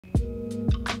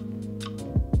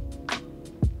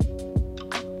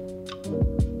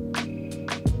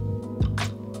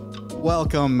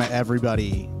Welcome,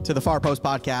 everybody, to the Far Post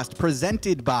Podcast,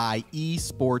 presented by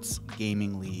EPSports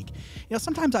Gaming League. You know,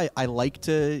 sometimes I like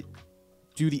to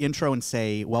do the intro and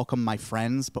say, welcome, my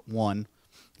friends, but one,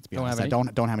 let's be honest, I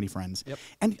don't have any friends. Yep.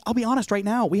 And I'll be honest right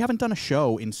now, we haven't done a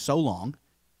show in so long,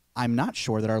 I'm not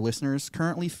sure that our listeners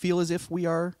currently feel as if we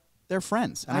are their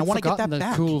friends. And I want to get that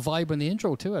back. The cool vibe in the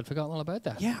intro, too. I'd forgotten all about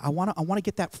that. Yeah, I want to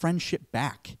get that friendship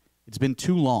back. It's been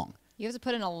too long. You have to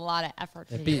put in a lot of effort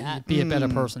to do that. Be a better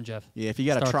person, Jeff. Yeah, if you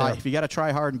gotta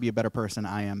try hard and be a better person,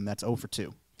 that's 0 for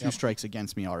 2. Two strikes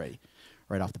against me already,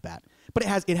 right off the bat. But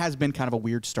it has been kind of a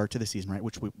weird start to the season, right?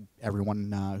 Which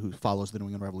everyone who follows the New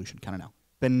England Revolution kind of know.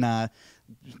 Been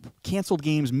canceled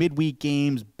games, midweek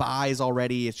games, buys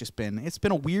already. It's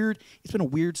been a weird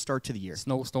start to the year.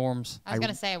 Snowstorms. I was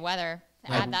gonna say weather.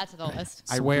 Add that to the list.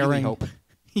 I really hope.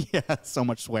 Yeah, so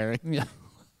much swearing. Yeah.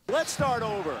 Let's start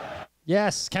over.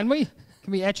 Yes, can we?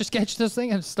 Can we etch-a-sketch this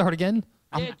thing and start again?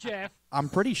 Yeah, Jeff. I'm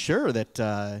pretty sure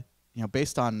that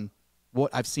based on what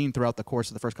I've seen throughout the course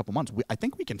of the first couple months, I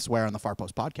think we can swear on the Far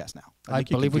Post Podcast now. I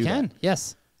believe we can.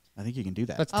 Yes. I think you can do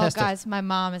that. Let's test guys, my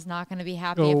mom is not going to be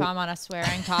happy if I'm on a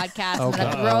swearing podcast. I'm going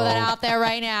to throw that out there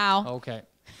right now. Okay.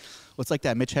 Well, it's like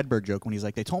that Mitch Hedberg joke when he's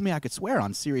like, they told me I could swear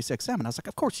on Sirius XM. And I was like,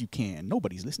 of course you can.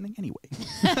 Nobody's listening anyway.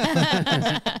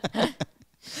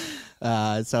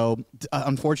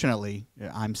 Unfortunately,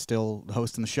 I'm still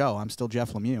hosting the show. I'm still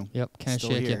Jeff Lemieux. Yep, can't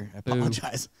still shake here. it. I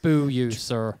apologize. Boo you,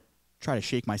 sir. Try to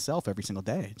shake myself every single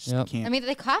day. Just can't. I mean,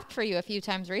 they clapped for you a few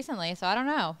times recently, so I don't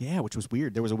know. Yeah, which was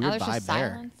weird. There was a weird vibe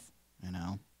there. I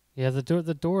know. Yeah, the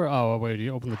door. Oh, wait,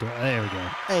 you open the door. There we go.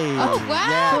 Hey. Oh,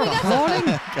 wow. We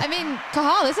got I mean,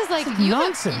 Cathal, this is like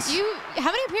nonsense.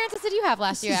 How many appearances did you have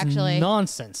last year, actually?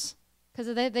 Nonsense.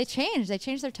 Because they changed. They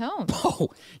changed their tone.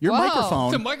 Oh, your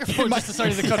microphone. The microphone just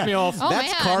decided to cut me off. Oh,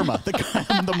 that's man. karma.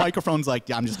 The microphone's like,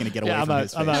 yeah, I'm just going to get away from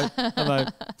his face. I'm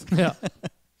out. Yeah.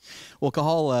 Well,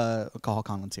 Cathal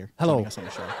Conlon's here. Hello. Us on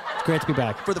the show. It's great to be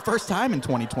back. For the first time in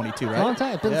 2022, right? Long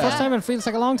time. Been the first time, and it feels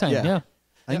like a long time. Yeah.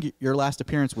 I think your last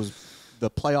appearance was the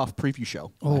playoff preview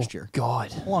show last year.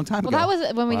 God. A long time ago. Well, that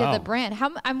was when we did the brand.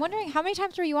 I'm wondering, how many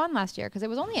times were you on last year? Because it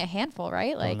was only a handful,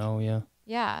 right? Like,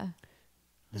 yeah.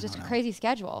 It's just a crazy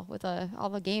schedule with all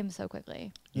the games so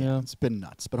quickly. Yeah, it's been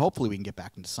nuts. But hopefully we can get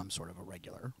back into some sort of a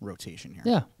regular rotation here.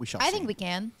 Yeah. We shall see. I think we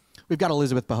can. We've got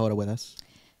Elizabeth Pehota with us.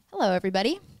 Hello,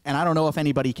 everybody. And I don't know if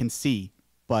anybody can see,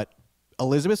 but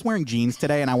Elizabeth's wearing jeans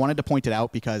today, and I wanted to point it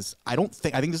out because I think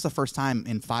this is the first time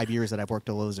in 5 years that I've worked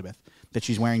with Elizabeth that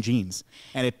she's wearing jeans.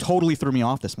 And it totally threw me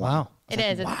off this morning. Wow. It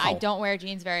is. Wow. I don't wear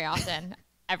jeans very often,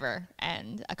 ever.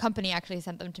 And a company actually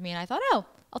sent them to me, and I thought,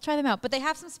 I'll try them out. But they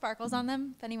have some sparkles on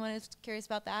them, if anyone is curious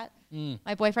about that.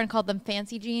 My boyfriend called them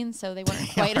fancy jeans, so they weren't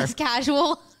quite as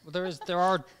casual. Well, there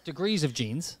are degrees of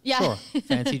jeans. Yeah. Sure.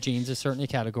 Fancy jeans is certainly a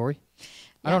category.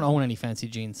 Yeah. I don't own any fancy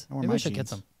jeans. Maybe I should get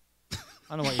some.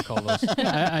 I don't know what you call those.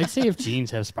 I'd say if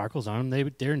jeans have sparkles on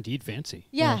them, they're indeed fancy.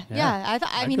 Yeah.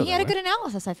 I mean, he had a good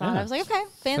analysis, I thought. I was like, okay,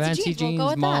 fancy jeans, we'll go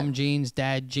with mom that. jeans,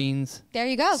 dad jeans. There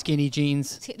you go. Skinny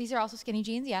jeans. These are also skinny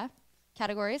jeans, yeah.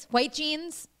 Categories. White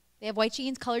jeans. They have white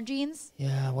jeans, colored jeans.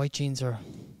 Yeah, white jeans are...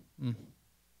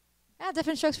 Yeah,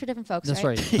 different strokes for different folks, That's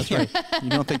right. That's right. You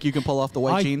don't think you can pull off the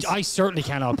white jeans? I certainly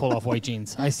cannot pull off white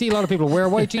jeans. I see a lot of people wear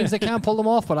white jeans that can't pull them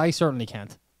off, but I certainly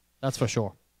can't. That's for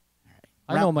sure.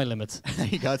 I know my limits. There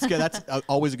you go. That's good. That's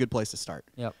always a good place to start.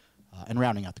 Yep. And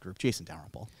rounding out the group, Jason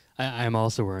Dalrymple. I'm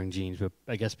also wearing jeans, but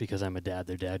I guess because I'm a dad,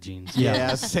 they're dad jeans. Yeah,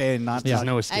 I was saying There's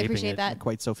no escaping I appreciate it. that.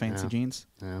 Quite so fancy jeans.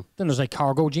 Yeah. Then there's like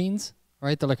cargo jeans,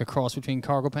 right? They're like a cross between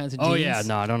cargo pants and jeans. Oh, yeah.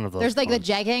 No, I don't know those. There's like the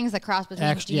jeggings, the cross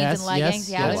between jeans and leggings.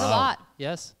 Yes, There's a lot.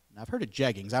 Yes. I've heard of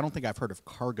jeggings. I don't think I've heard of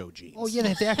cargo jeans. Oh, yeah, they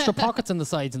have the extra pockets in the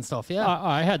sides and stuff, yeah.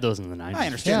 I had those in the 90s. I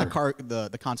understand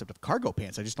the concept of cargo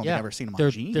pants. I just don't think I've ever seen them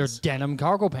on jeans. They're denim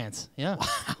cargo pants, yeah.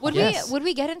 Would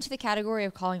we get into the category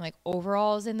of calling like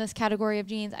overalls in this category of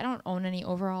jeans? I don't own any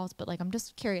overalls, but like I'm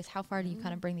just curious, how far do you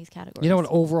kind of bring these categories? You know what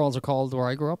overalls are called where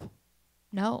I grew up?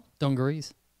 No.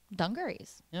 Dungarees.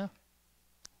 Dungarees. Yeah.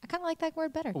 I kind of like that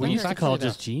word better. We used to call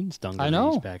just jeans dungarees I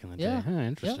know. back in the day. Yeah. Huh,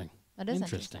 interesting. That is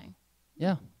interesting.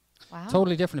 Yeah. Wow.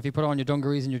 Totally different. If you put on your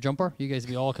dungarees and your jumper, you guys would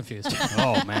be all confused.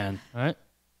 Oh, man. All right.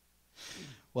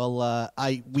 Well,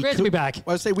 we Great could to be back.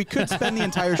 I would say we could spend the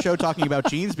entire show talking about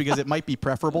jeans because it might be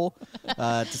preferable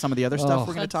to some of the other stuff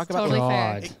we're going to talk about. Totally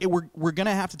fair. We're going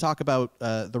to have to talk about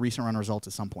the recent run results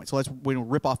at some point. So we'll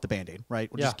rip off the Band-Aid,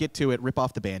 right? We'll just get to it, rip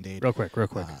off the Band-Aid. Real quick.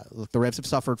 Look, the Revs have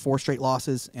suffered 4 straight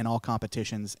losses in all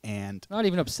competitions, and Not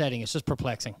even upsetting. It's just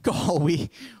perplexing.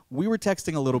 we were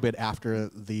texting a little bit after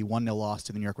the 1-0 loss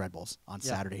to the New York Red Bulls on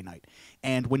Saturday night.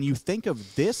 And when you think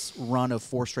of this run of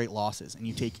 4 straight losses and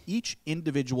you take each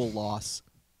individual loss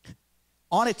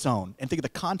on its own, and think of the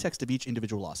context of each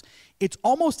individual loss, it's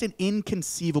almost an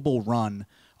inconceivable run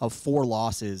of 4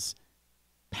 losses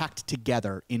packed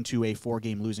together into a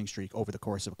 4-game losing streak over the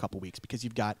course of a couple weeks, because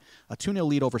you've got a 2-0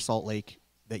 lead over Salt Lake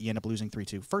that you end up losing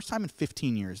 3-2. First time in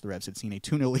 15 years the Revs had seen a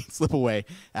 2-0 lead slip away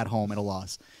at home in a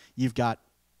loss. You've got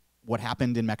what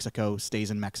happened in Mexico stays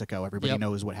in Mexico. Everybody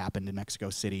knows what happened in Mexico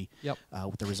City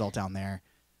with the result down there.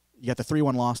 You got the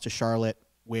 3-1 loss to Charlotte,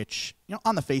 which,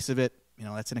 on the face of it,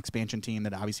 that's an expansion team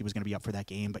that obviously was going to be up for that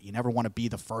game, but you never want to be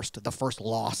the first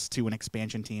loss to an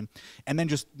expansion team. And then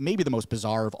just maybe the most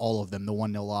bizarre of all of them, the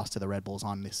 1-0 loss to the Red Bulls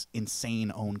on this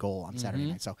insane own goal on Saturday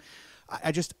night. So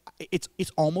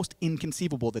it's almost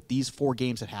inconceivable that these 4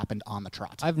 games had happened on the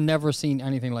trot. I've never seen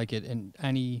anything like it in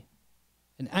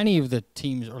any of the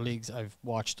teams or leagues I've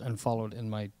watched and followed in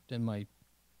my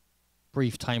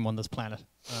brief time on this planet.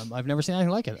 I've never seen anything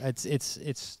like it.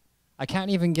 It's I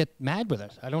can't even get mad with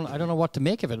it. I don't know what to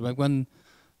make of it. Like when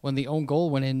the own goal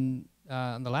went in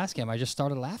the last game, I just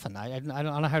started laughing. I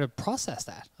don't know how to process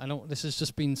that. This has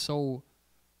just been so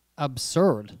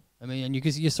absurd. I mean, and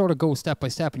you sort of go step by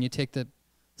step, and you take the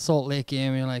Salt Lake game,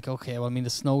 and you're like, okay, well, I mean, the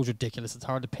snow's ridiculous. It's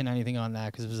hard to pin anything on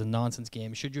that because it was a nonsense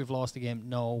game. Should you have lost the game?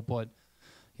 No, but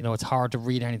it's hard to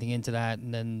read anything into that.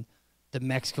 And then the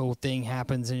Mexico thing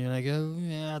happens, and you're like, oh,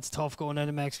 yeah, it's tough going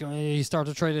into Mexico. And you start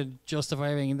to try to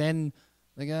justify everything. And then,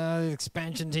 the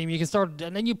expansion team, you can start,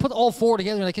 and then you put all 4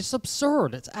 together, and like, it's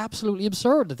absurd. It's absolutely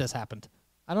absurd that this happened.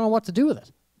 I don't know what to do with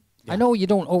it. Yeah. I know you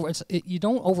don't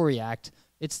overreact.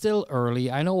 It's still early.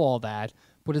 I know all that,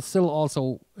 but it's still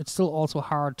also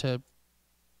hard to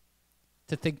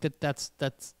think that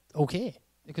that's okay.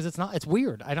 Because it's not. It's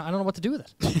weird. I don't know what to do with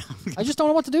it. I just don't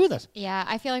know what to do with it. Yeah,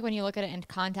 I feel like when you look at it in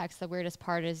context, the weirdest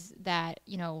part is that,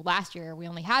 last year we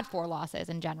only had 4 losses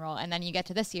in general, and then you get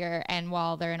to this year, and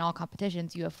while they're in all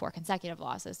competitions, you have 4 consecutive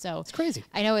losses. So it's crazy.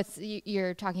 I know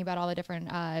you're talking about all the different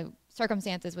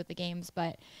circumstances with the games,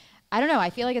 but I don't know. I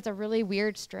feel like it's a really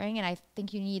weird string, and I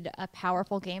think you need a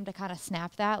powerful game to kind of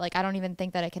snap that. Like, I don't even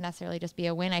think that it can necessarily just be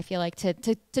a win. I feel like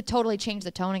to totally change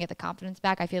the tone and get the confidence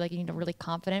back, I feel like you need a really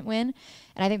confident win.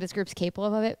 And I think this group's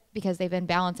capable of it because they've been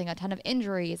balancing a ton of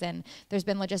injuries, and there's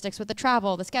been logistics with the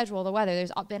travel, the schedule, the weather.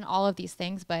 There's been all of these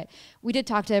things. But we did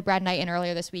talk to Brad Knighton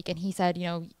earlier this week, and he said,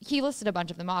 he listed a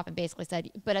bunch of them off and basically said,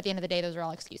 but at the end of the day, those are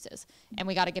all excuses, and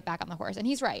we got to get back on the horse. And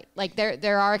he's right. Like,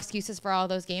 there are excuses for all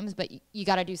those games, but you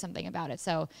got to do something about it.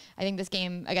 So I think this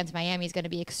game against Miami is going to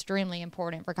be extremely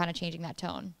important for kind of changing that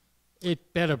tone.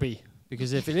 It better be,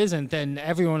 because if it isn't, then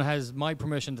everyone has my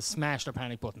permission to smash their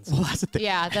panic buttons. Well, that's the thing.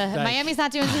 Yeah, Miami's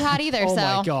not doing too hot either. Oh, so.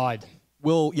 my God.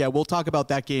 We'll talk about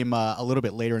that game a little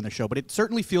bit later in the show, but it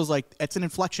certainly feels like it's an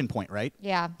inflection point, right?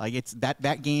 Yeah. Like it's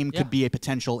that game could be a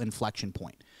potential inflection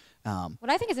point. What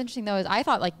I think is interesting, though, is I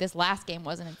thought like this last game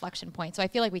was an inflection point. So I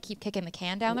feel like we keep kicking the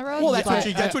can down the road. Well, that's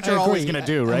what you're always going to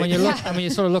do, right? When you look, when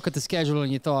you sort of look at the schedule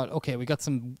and you thought, okay, we got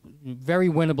some very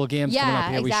winnable games coming up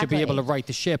here. Exactly. We should be able to right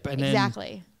the ship. And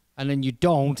exactly. And then you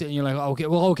don't, and you're like, okay,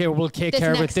 we'll take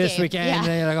care of it this weekend. Yeah. And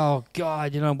then you're like, oh,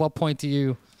 God, at what point do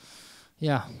you...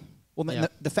 Yeah. Well,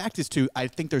 the fact is, too, I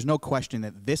think there's no question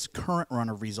that this current run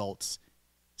of results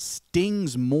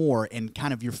stings more, and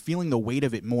kind of you're feeling the weight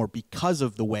of it more because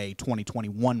of the way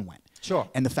 2021 went. Sure.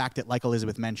 And the fact that, like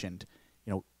Elizabeth mentioned,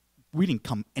 we didn't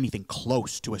come anything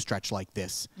close to a stretch like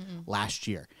this last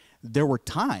year. There were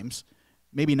times,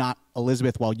 maybe not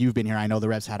Elizabeth while you've been here. I know the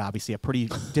Revs had obviously a pretty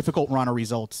difficult run of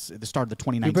results at the start of the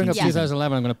 2019 You bring up season.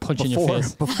 2011, I'm going to punch you in your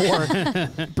face.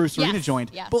 Before Bruce Arena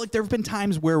joined. Yes. But there have been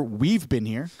times where we've been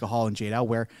here, Cathal and Jada,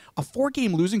 where a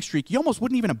 4-game losing streak, you almost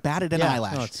wouldn't even have batted an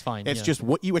eyelash. No, it's fine. It's just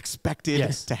what you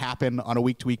expected to happen on a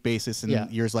week-to-week basis in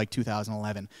years like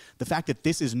 2011. The fact that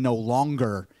this is no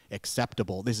longer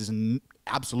acceptable, this is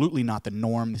absolutely not the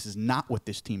norm, this is not what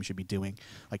this team should be doing.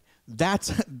 Like, that's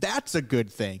a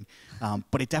good thing.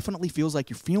 But it definitely feels like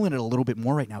you're feeling it a little bit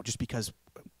more right now, just because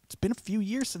it's been a few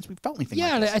years since we felt anything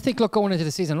like this. I think, look, going into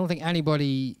the season, I don't think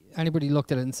anybody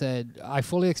looked at it and said, I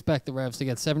fully expect the Revs to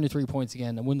get 73 points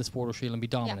again and win the Supporters' Shield and be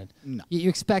dominant. Yeah. No. You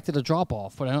expected a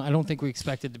drop-off, but I don't think we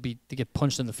expected to get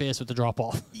punched in the face with the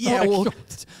drop-off. Yeah, well...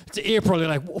 It's April, you're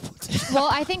like, whoa. Well,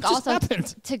 I think also happened?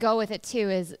 to go with it, too,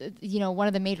 is, one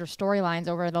of the major storylines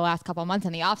over the last couple of months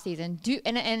in the offseason,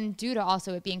 and due to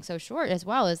also it being so short as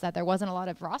well, is that there wasn't a lot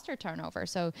of roster turnover.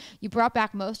 So you brought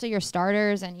back most of your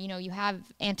starters, and, you have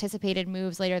anticipated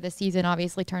moves later this season.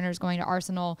 Obviously, Turner's going to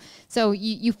Arsenal. So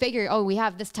you figure, we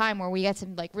have this time where we get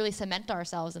to really cement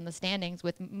ourselves in the standings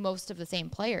with most of the same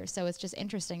players. So it's just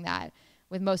interesting that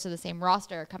with most of the same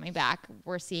roster coming back,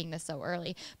 we're seeing this so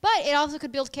early. But it also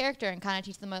could build character and kind of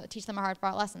teach them a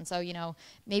hard-fought lesson. So,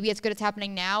 maybe it's good it's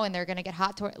happening now and they're going to get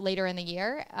hot later in the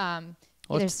year.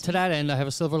 Well, There's- to that end, I have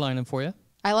a silver lining for you.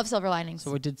 I love silver linings.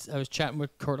 So I was chatting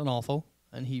with Kurt and Alfo,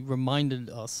 and he reminded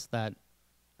us that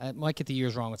I might get the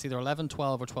years wrong. It's either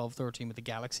 11-12 or 12-13 with the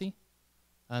Galaxy,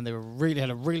 and they had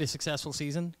a really successful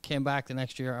season. Came back the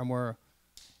next year and were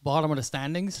bottom of the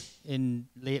standings in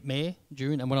late May,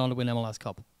 June, and went on to win MLS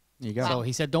Cup. There you go. So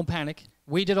he said, "Don't panic."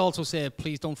 We did also say,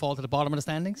 "Please don't fall to the bottom of the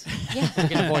standings." Yeah. We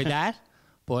can avoid that.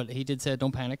 But he did say,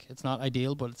 "Don't panic. It's not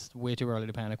ideal, but it's way too early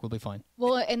to panic. We'll be fine."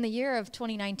 Well, in the year of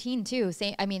 2019 too,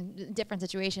 different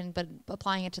situation, but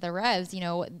applying it to the Revs,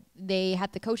 they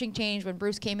had the coaching change when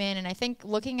Bruce came in, and I think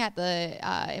looking at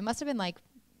it must have been like.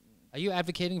 Are you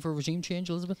advocating for a regime change,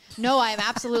 Elizabeth? No, I'm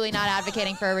absolutely not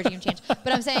advocating for a regime change. But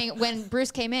I'm saying when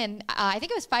Bruce came in, I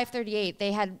think it was 538.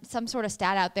 They had some sort of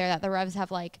stat out there that the Revs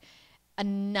have like a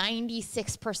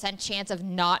 96% chance of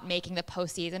not making the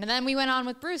postseason. And then we went on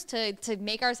with Bruce to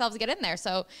make ourselves get in there.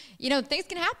 So, things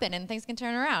can happen and things can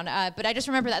turn around. But I just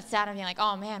remember that stat and being like,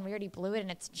 oh man, we already blew it and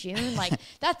it's June. Like,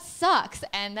 that sucks.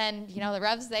 And then, the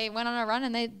Revs, they went on a run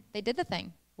and they did the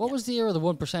thing. What was the year of the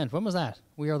 1%? When was that?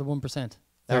 We are the 1%.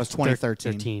 That was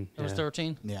 2013. 13. That was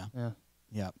 13? Yeah.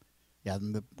 Yeah. Yeah.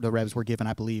 The Revs were given,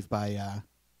 I believe, by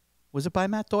was it by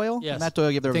Matt Doyle? Yes. Matt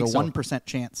Doyle gave them a Think so. 1%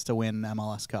 chance to win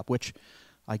MLS Cup, which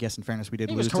I guess in fairness we did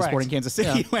He was lose to correct. Sporting Kansas City.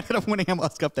 Yeah. Who ended up winning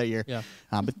MLS Cup that year. Yeah.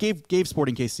 But gave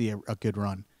Sporting KC a good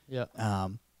run. Yeah.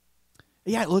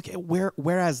 Yeah. Look,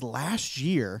 whereas last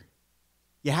year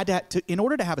you had to in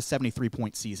order to have a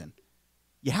 73-point season,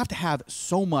 you have to have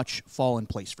so much fall in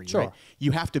place for you. Sure. Right?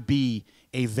 You have to be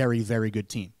a very, very good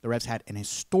team. The Revs had an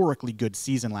historically good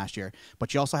season last year,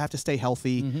 but you also have to stay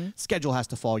healthy. Mm-hmm. Schedule has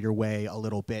to fall your way a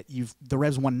little bit. The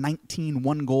Revs won 19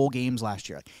 one-goal games last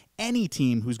year. Any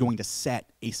team who's going to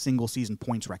set a single-season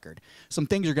points record, some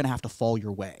things are going to have to fall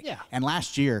your way. Yeah. And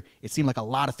last year, it seemed like a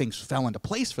lot of things fell into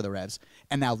place for the Revs,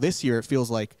 and now this year it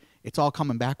feels like it's all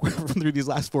coming back through these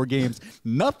last 4 games.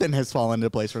 Nothing has fallen into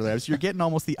place for the Revs. You're getting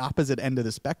almost the opposite end of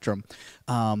the spectrum.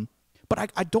 But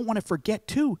I don't want to forget,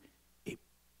 too,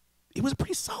 it was a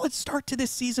pretty solid start to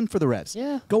this season for the Revs.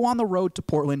 Yeah. Go on the road to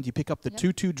Portland. You pick up the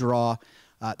 2-2 draw.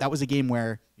 That was a game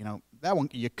where, that one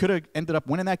you could have ended up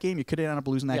winning that game. You could have ended up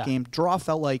losing that game. Draw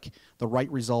felt like the right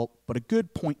result, but a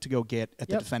good point to go get at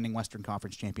the defending Western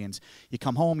Conference champions. You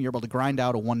come home, you're able to grind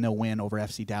out a 1-0 win over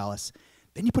FC Dallas.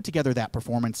 Then you put together that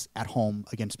performance at home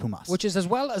against Pumas. Which is as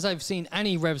well as I've seen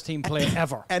any Revs team play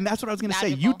ever. And that's what I was going to say.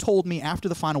 Magical. You told me after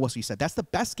the final whistle, you said, that's the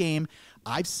best game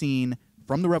I've seen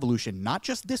from the Revolution, not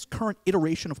just this current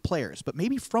iteration of players, but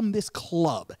maybe from this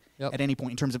club at any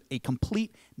point in terms of a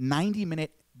complete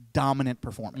 90-minute dominant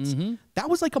performance. That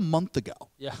was like a month ago.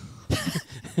 Yeah.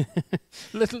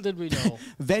 Little did we know.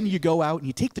 Then you go out and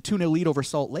you take the 2-0 lead over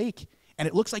Salt Lake, and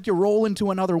it looks like you roll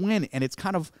into another win. And it's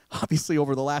kind of, obviously,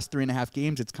 over the last 3.5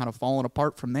 games, it's kind of fallen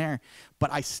apart from there.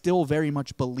 But I still very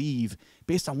much believe,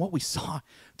 based on what we saw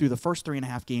through the first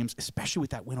 3.5 games, especially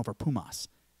with that win over Pumas,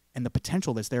 and the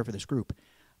potential that's there for this group,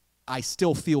 I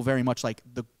still feel very much like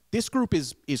this group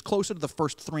is closer to the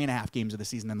first 3.5 games of the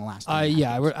season than the last.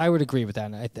 Yeah, I would agree with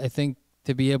that. And I think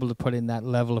to be able to put in that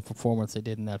level of performance they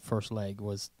did in that first leg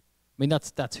was, I mean,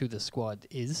 that's who the squad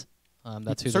is.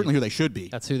 That's who they should be.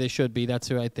 That's who they should be. That's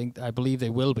who I believe they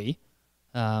will be.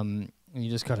 And you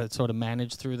just got to sort of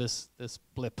manage through this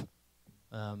blip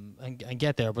and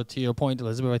get there. But to your point,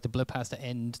 Elizabeth, right, the blip has to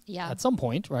end at some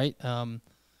point, right?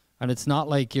 And it's not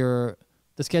like the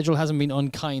schedule hasn't been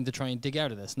unkind to try and dig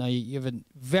out of this. Now, you have a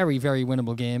very, very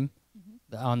winnable game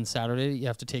on Saturday you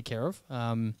have to take care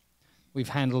of. We've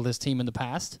handled this team in the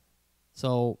past.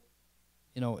 So,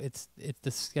 it's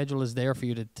the schedule is there for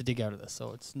you to dig out of this.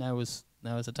 So it's now is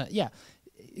the time. Yeah,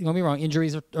 don't get me wrong,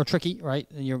 injuries are tricky, right?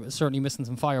 And you're certainly missing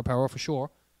some firepower for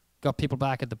sure. Got people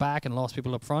back at the back and lost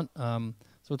people up front. So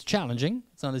it's challenging.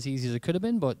 It's not as easy as it could have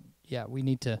been, but yeah, we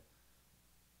need to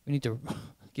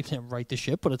keep saying right the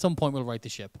ship, but at some point we'll right the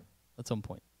ship. At some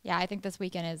point. Yeah, I think this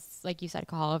weekend is, like you said,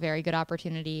 Cathal, a very good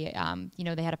opportunity. They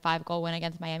had a 5-goal win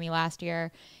against Miami last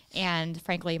year. And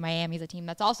frankly, Miami's a team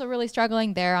that's also really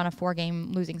struggling. They're on a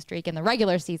 4-game losing streak in the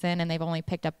regular season, and they've only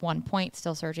picked up 1 point,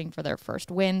 still searching for their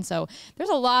first win. So there's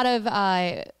a lot of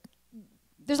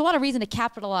reason to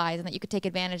capitalize and that you could take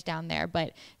advantage down there.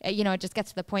 But, it just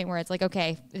gets to the point where it's like,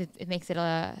 okay, it makes it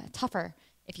tougher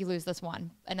if you lose this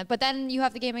one. But then you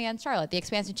have the game against Charlotte, the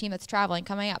expansion team that's traveling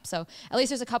coming up. So at least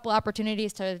there's a couple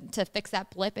opportunities to fix that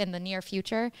blip in the near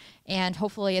future, and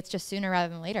hopefully it's just sooner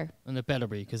rather than later. And it better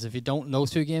be, because if you don't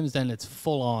those 2 games, then it's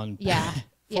full on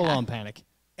on panic.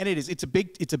 And it's a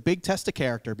big test of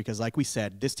character, because like we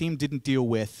said, this team didn't deal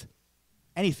with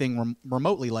anything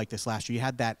remotely like this last year. You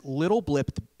had that little blip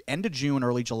at the end of June,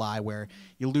 early July, where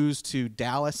you lose to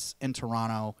Dallas and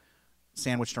Toronto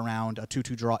sandwiched around a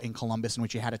 2-2 draw in Columbus in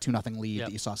which you had a 2-0 lead Yep.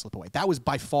 that you saw slip away. That was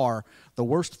by far the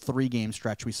worst 3-game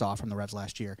stretch we saw from the Revs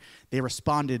last year. They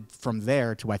responded from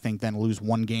there to, I think, then lose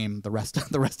one game the rest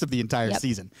of the entire Yep.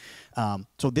 season.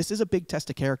 So this is a big test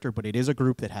of character, but it is a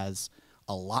group that has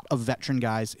a lot of veteran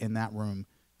guys in that room.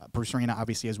 Bruce Arena,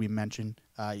 obviously, as we mentioned,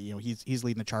 he's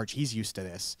leading the charge. He's used to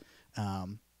this.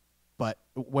 But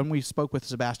when we spoke with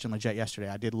Sebastian Lletget yesterday,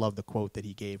 I did love the quote that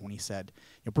he gave when he said,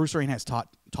 Bruce Arena has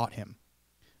taught him,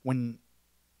 when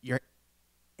you're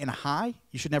in a high,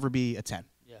 you should never be a 10.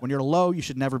 Yeah. When you're low, you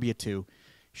should never be a 2. You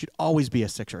should always be a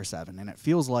 6 or a 7. And it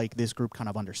feels like this group kind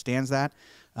of understands that.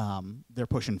 They're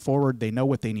pushing forward. They know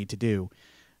what they need to do.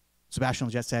 Sebastian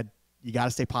Lletget said, you got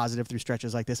to stay positive through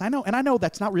stretches like this. I know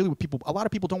that's not really what a lot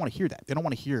of people don't want to hear that. They don't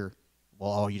want to hear,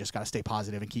 well, you just got to stay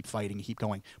positive and keep fighting and keep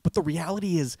going. But the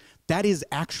reality is that is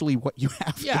actually what you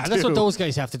have to do. Yeah, that's what those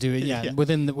guys have to do. Yeah, Yeah.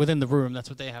 within the room, that's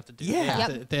what they have to do.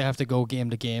 Yeah. They have to go game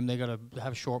to game. They got to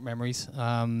have short memories.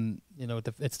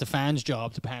 It's the fans'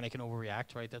 job to panic and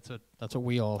overreact, right? That's what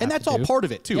we all. And that's all part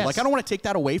of it too. Yes. Like, I don't want to take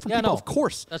that away from Yeah, people. no. Of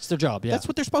course, That's their job. Yeah, that's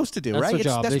what they're supposed to do, That's right? their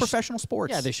job. That's They professional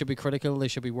sports. Yeah, they should be critical. They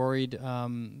should be worried.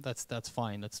 That's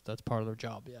fine. That's part of their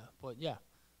job. Yeah, but yeah,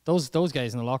 those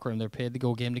guys in the locker room, they're paid to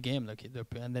go game to game.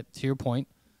 And to your point,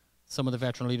 some of the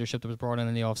veteran leadership that was brought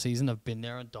in the off season have been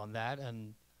there and done that,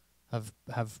 and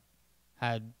have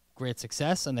had great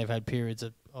success, and they've had periods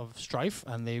of strife,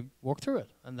 and they work through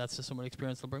it, and that's just some of the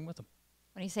experience they'll bring with them.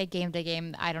 When you say game to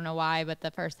game, I don't know why, but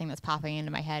the first thing that's popping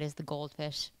into my head is the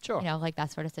goldfish. Sure. Like that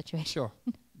sort of situation. Sure.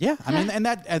 Yeah, I mean, and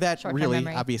that Short-term really,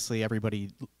 memory. obviously,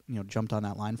 everybody jumped on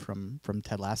that line from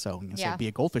Ted Lasso and Yeah. said be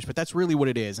a goldfish, but that's really what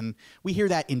it is, and we hear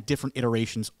that in different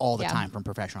iterations all the Yeah. time from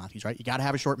professional athletes, right? You got to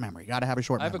have a short memory. You got to have a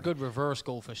short I have memory. a good reverse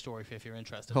goldfish story if you're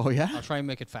interested. Oh, yeah? I'll try and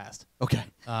make it fast. Okay.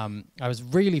 I was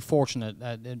really fortunate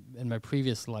in my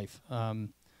previous life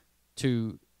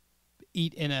to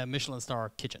eat in a Michelin star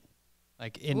kitchen,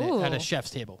 like at a Ooh.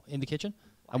 chef's table in the kitchen.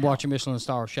 I'm watching Michelin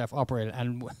star chef operate it,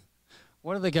 and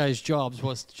one of the guy's jobs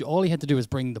was all he had to do was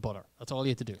bring the butter. That's all he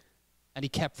had to do, and he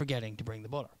kept forgetting to bring the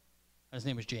butter. And his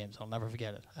name was James. I'll never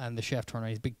forget it. And the chef turned around.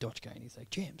 He's a big Dutch guy, and he's like,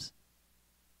 "James,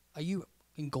 are you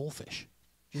in goldfish?"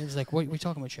 James is like, "What are you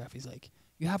talking about, chef?" He's like,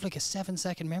 "You have like a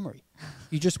 7-second memory.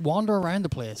 You just wander around the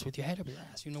place with your head up your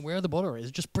ass. You know where the butter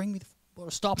is. Just bring me the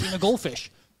butter. Stop being a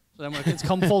goldfish." So then it's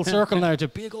come full circle now to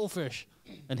be a goldfish.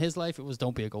 In his life, it was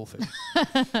don't be a goldfish.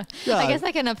 I guess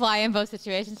I can apply in both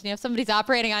situations. If somebody's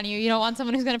operating on you, you don't want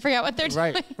someone who's going to forget what they're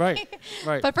doing. Right.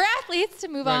 But for athletes to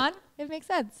move Right. on, it makes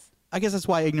sense. I guess that's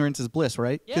why ignorance is bliss,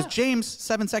 right? Because Yeah. James,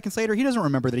 7 seconds later, he doesn't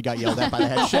remember that he got yelled at by the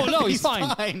head chef. Oh, no, he's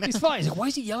fine. fine. He's fine. He's like, why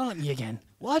is he yelling at me again?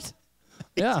 What?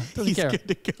 Yeah, doesn't He's care. good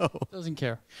to go. Doesn't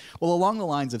care. Well, along the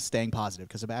lines of staying positive,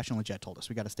 because Sebastian Lletget told us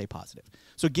we got to stay positive.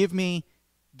 So give me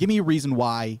a reason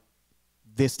why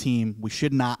this team, we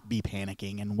should not be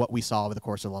panicking, and what we saw over the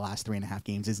course of the last 3.5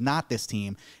 games is not this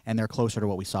team, and they're closer to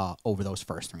what we saw over those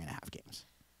first 3.5 games.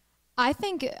 I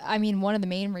think, one of the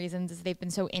main reasons is they've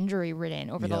been so injury ridden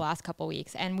over the Yep. last couple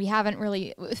weeks. And we haven't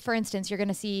really, for instance,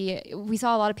 we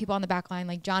saw a lot of people on the back line,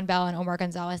 like John Bell and Omar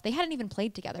Gonzalez. They hadn't even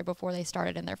played together before they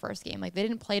started in their first game. Like, they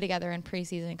didn't play together in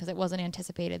preseason because it wasn't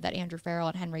anticipated that Andrew Farrell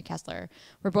and Henry Kessler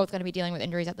were both going to be dealing with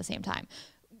injuries at the same time.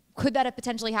 Could that have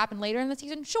potentially happened later in the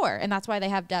season? Sure. And that's why they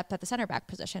have depth at the center back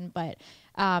position. But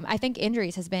I think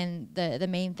injuries has been the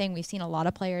main thing. We've seen a lot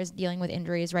of players dealing with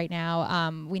injuries right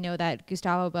now. We know that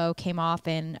Gustavo Bo came off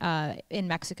in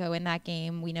Mexico in that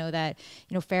game. We know that,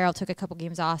 Farrell took a couple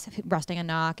games off, resting a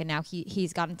knock, and now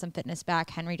he's gotten some fitness back.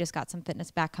 Henry just got some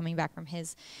fitness back coming back from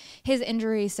his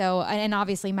injury. So, and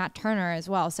obviously Matt Turner as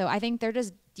well. So I think they're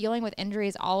just dealing with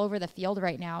injuries all over the field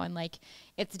right now. And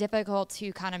it's difficult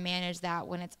to kind of manage that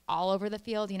when it's all over the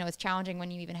field. It's challenging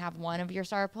when you even have one of your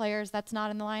star players that's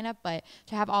not in the lineup, but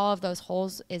to have all of those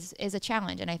holes is a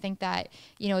challenge. And I think that,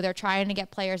 they're trying to get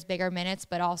players bigger minutes,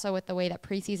 but also with the way that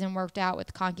preseason worked out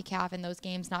with CONCACAF and those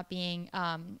games not being,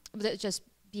 just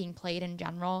being played in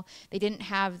general, they didn't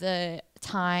have the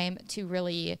time to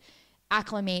really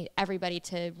acclimate everybody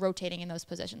to rotating in those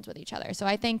positions with each other. So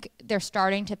I think they're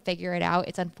starting to figure it out.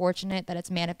 It's unfortunate that it's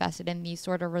manifested in these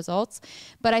sort of results,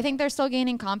 but I think they're still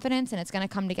gaining confidence and it's going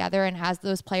to come together. And as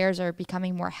those players are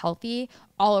becoming more healthy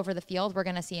all over the field, we're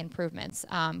going to see improvements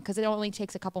because it only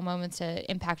takes a couple moments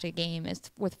to impact a game. As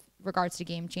with regards to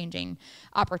game-changing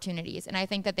opportunities. And I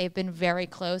think that they've been very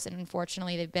close, and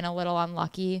unfortunately they've been a little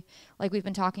unlucky, like we've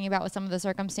been talking about with some of the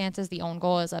circumstances. The own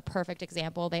goal is a perfect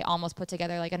example. They almost put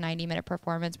together like a 90-minute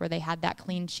performance where they had that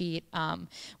clean sheet,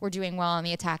 were doing well on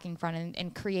the attacking front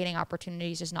and creating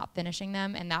opportunities, just not finishing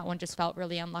them, and that one just felt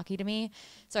really unlucky to me.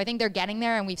 So I think they're getting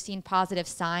there, and we've seen positive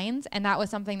signs, and that was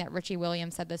something that Richie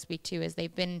Williams said this week too, is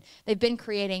they've been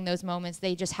creating those moments.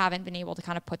 They just haven't been able to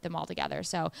kind of put them all together.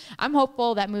 So I'm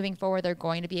hopeful that moving forward they're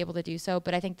going to be able to do so,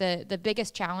 but I think the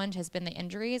biggest challenge has been the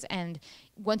injuries, and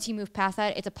once you move past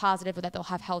that, it's a positive that they'll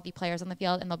have healthy players on the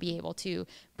field and they'll be able to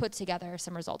put together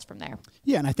some results from there.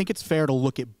 Yeah, and I think it's fair to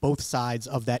look at both sides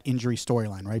of that injury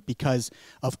storyline, right? Because,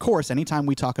 of course, anytime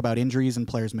we talk about injuries and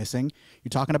players missing, you're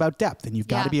talking about depth, and you've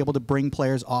got to be able to bring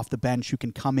players off the bench who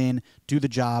can come in, do the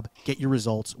job, get your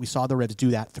results. We saw the Revs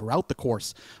do that throughout the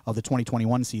course of the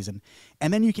 2021 season.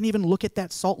 And then you can even look at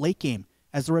that Salt Lake game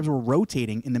as the Revs were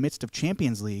rotating in the midst of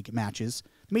Champions League matches.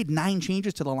 They made 9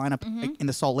 changes to the lineup in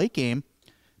the Salt Lake game.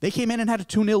 They came in and had a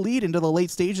 2-0 lead into the late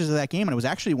stages of that game, and it was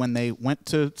actually when they went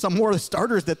to some more of the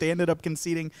starters that they ended up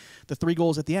conceding the 3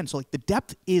 goals at the end. So, like, the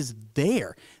depth is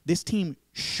there. This team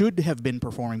should have been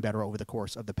performing better over the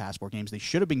course of the past 4 games. They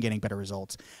should have been getting better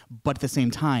results. But at the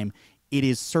same time, it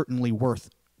is certainly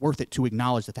worth it to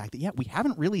acknowledge the fact that, yeah, we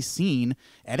haven't really seen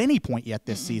at any point yet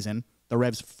this season the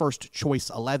Revs' first choice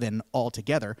 11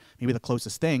 altogether. Maybe the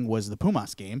closest thing was the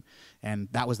Pumas game, and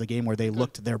that was the game where they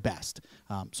looked their best.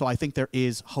 So I think there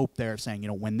is hope there, saying,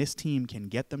 when this team can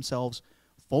get themselves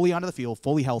fully onto the field,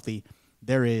 fully healthy,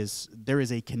 there is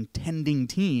a contending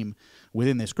team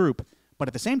within this group. But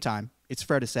at the same time, it's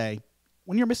fair to say,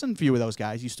 when you're missing a few of those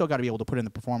guys, you still got to be able to put in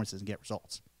the performances and get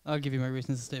results. I'll give you my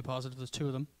reasons to stay positive. There's 2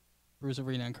 of them, Bruce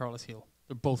Arena and Carlos Heel.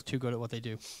 They're both too good at what they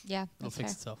do. Yeah, It'll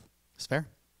fix itself. That's fair.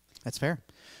 That's fair.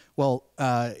 Well,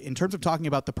 in terms of talking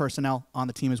about the personnel on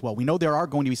the team as well, we know there are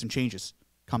going to be some changes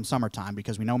come summertime,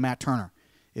 because we know Matt Turner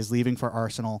is leaving for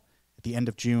Arsenal at the end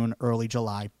of June, early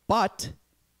July. But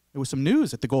there was some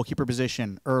news at the goalkeeper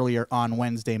position earlier on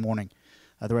Wednesday morning.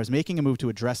 The Revs making a move to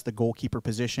address the goalkeeper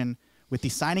position with the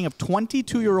signing of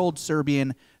 22-year-old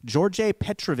Serbian Đorđe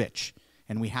Petrović.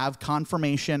 And we have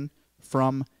confirmation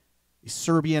from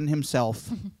Serbian himself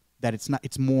that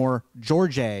it's more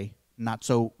Đorđe, not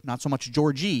so much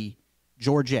Georgie,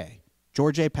 Đorđe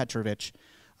Petrović.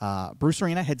 Bruce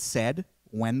Arena had said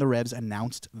when the Revs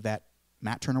announced that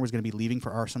Matt Turner was going to be leaving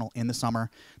for Arsenal in the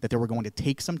summer that they were going to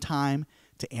take some time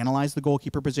to analyze the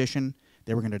goalkeeper position.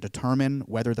 They were going to determine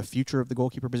whether the future of the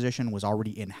goalkeeper position was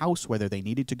already in-house, whether they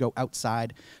needed to go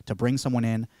outside to bring someone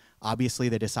in. Obviously,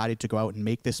 they decided to go out and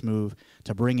make this move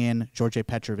to bring in Đorđe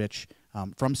Petrović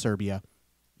from Serbia.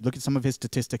 Look at some of his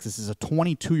statistics. This is a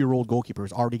 22-year-old goalkeeper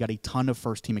who's already got a ton of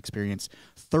first-team experience,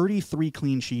 33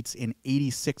 clean sheets in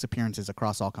 86 appearances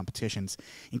across all competitions,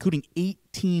 including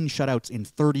 18 shutouts in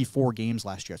 34 games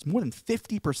last year. It's more than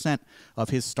 50% of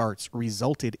his starts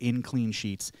resulted in clean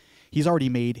sheets. He's already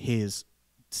made his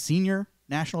senior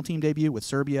national team debut with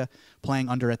Serbia, playing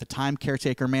under, at the time,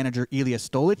 caretaker manager Ilija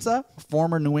Stolica,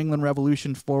 former New England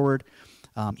Revolution forward.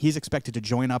 He's expected to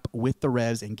join up with the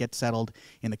Revs and get settled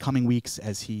in the coming weeks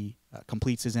as he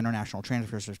completes his international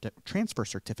transfer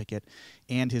certificate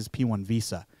and his P1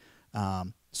 visa.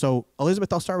 So,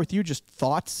 Elizabeth, I'll start with you. Just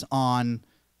thoughts on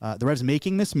the Revs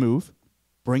making this move,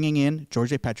 bringing in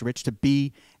Đorđe Petrović to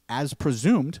be, as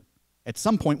presumed, at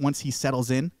some point once he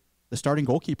settles in, the starting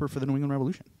goalkeeper for the New England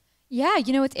Revolution. Yeah,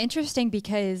 it's interesting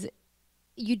because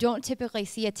you don't typically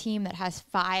see a team that has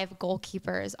 5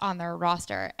 goalkeepers on their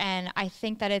roster. And I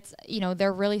think that it's,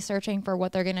 they're really searching for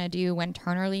what they're going to do when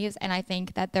Turner leaves. And I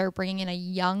think that they're bringing in a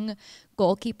young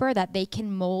goalkeeper that they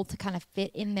can mold to kind of fit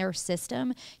in their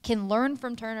system, can learn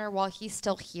from Turner while he's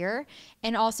still here,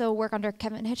 and also work under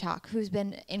Kevin Hitchcock, who's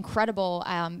been incredible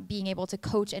being able to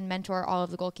coach and mentor all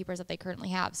of the goalkeepers that they currently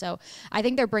have. So I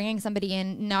think they're bringing somebody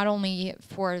in not only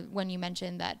for when you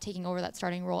mentioned that taking over that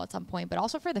starting role at some point, but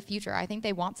also for the future. I think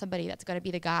they want somebody that's going to be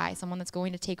the guy, someone that's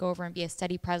going to take over and be a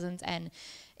steady presence and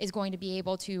is going to be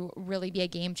able to really be a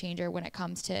game changer when it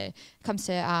comes to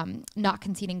not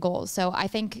conceding goals. So I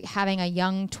think having a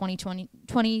young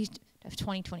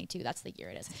 2022, that's the year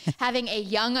it is. Having a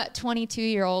young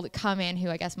 22-year-old come in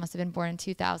who I guess must have been born in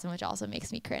 2000, which also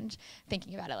makes me cringe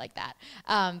thinking about it like that.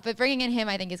 But bringing in him,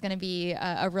 I think, is going to be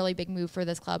a really big move for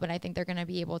this club, and I think they're going to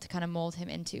be able to kind of mold him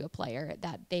into a player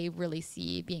that they really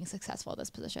see being successful at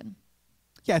this position.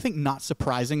 Yeah, I think not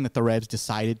surprising that the Revs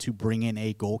decided to bring in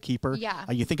a goalkeeper. Yeah.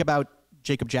 You think about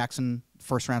Jacob Jackson,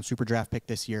 first-round super draft pick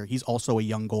this year. He's also a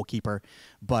young goalkeeper,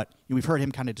 but we've heard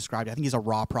him kind of described. I think he's a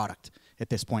raw product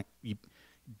at this point. You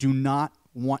do not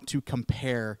want to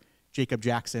compare Jacob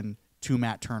Jackson to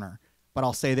Matt Turner. But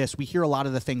I'll say this, we hear a lot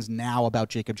of the things now about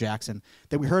Jacob Jackson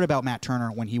that we heard about Matt Turner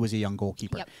when he was a young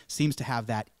goalkeeper. Yep. Seems to have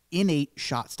that innate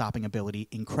shot-stopping ability,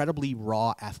 incredibly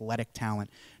raw athletic talent,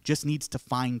 just needs to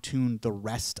fine-tune the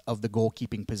rest of the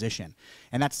goalkeeping position.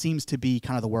 And that seems to be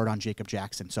kind of the word on Jacob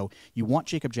Jackson. So you want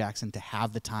Jacob Jackson to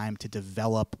have the time to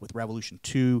develop with Revolution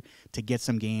 2, to get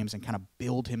some games and kind of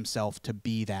build himself to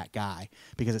be that guy,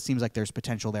 because it seems like there's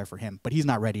potential there for him. But he's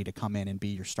not ready to come in and be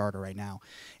your starter right now.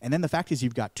 And then the fact is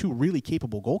you've got two really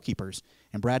capable goalkeepers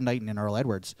in Brad Knighton and Earl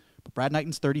Edwards. But Brad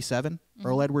Knighton's 37,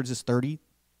 Earl Edwards is 30,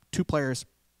 two players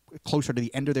closer to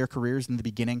the end of their careers than the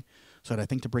beginning. So I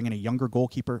think to bring in a younger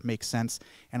goalkeeper makes sense.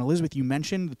 And Elizabeth, you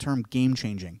mentioned the term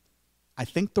game-changing. I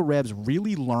think the Revs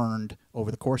really learned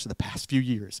over the course of the past few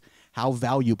years how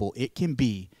valuable it can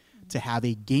be to have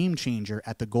a game-changer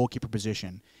at the goalkeeper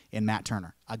position in Matt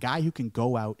Turner, a guy who can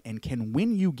go out and can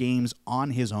win you games on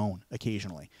his own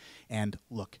occasionally. And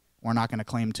look, we're not going to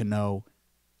claim to know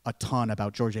a ton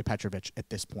about Djordje Petrovic at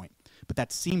this point. But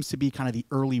that seems to be kind of the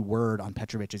early word on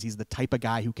Petrovic, is he's the type of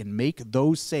guy who can make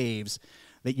those saves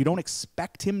that you don't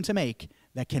expect him to make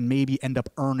that can maybe end up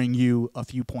earning you a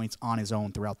few points on his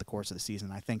own throughout the course of the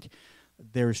season. I think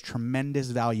there's tremendous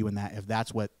value in that if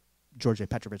that's what Djordje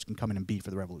Petrovic can come in and be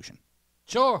for the Revolution.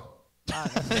 Sure.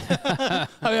 I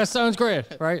mean, that sounds great,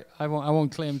 right? I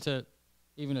won't claim to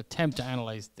even attempt to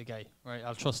analyze the guy, right?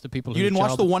 I'll trust the people. You didn't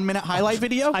watch the 1 minute highlight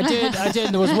video? I did.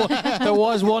 There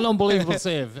was one unbelievable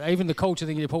save. Even the coach, I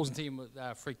think, the opposing team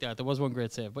freaked out. There was one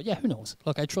great save. But yeah, who knows?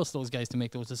 Look, I trust those guys to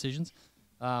make those decisions.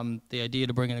 The idea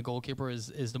to bring in a goalkeeper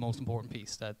is the most important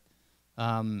piece. That,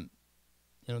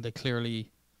 they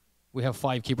clearly, we have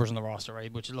 5 keepers on the roster,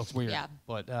 right? Which looks weird. Yeah.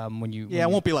 But when you it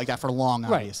won't be like that for long,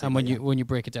 obviously. Right. And when you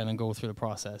break it down and go through the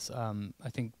process, I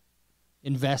think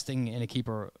investing in a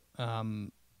keeper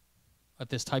at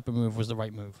this type of move was the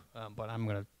right move. But I'm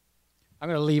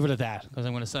gonna leave it at that because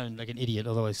I'm gonna sound like an idiot.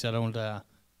 Although I said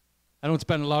I don't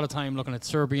spend a lot of time looking at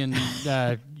Serbian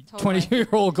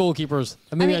 22-year-old goalkeepers.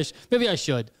 Maybe I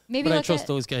should. But I trust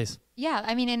those guys. Yeah,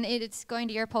 I mean, and it's going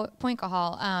to your point,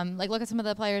 Cathal. Like, look at some of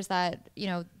the players that,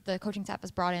 the coaching staff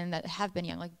has brought in that have been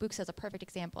young. Like, Buxa is a perfect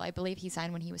example. I believe he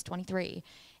signed when he was 23.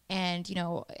 And,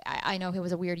 I know it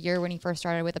was a weird year when he first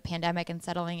started with a pandemic and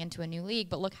settling into a new league,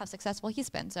 but look how successful he's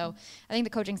been. So I think the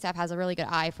coaching staff has a really good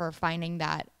eye for finding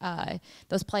that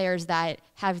those players that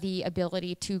have the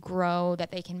ability to grow,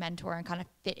 that they can mentor and kind of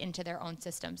fit into their own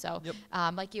system. So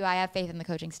like you, I have faith in the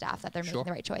coaching staff that they're making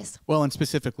the right choice. Well, and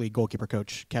specifically goalkeeper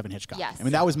coach Kevin Hitchcock. Yes. I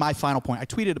mean, that was my final point. I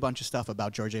tweeted a bunch of stuff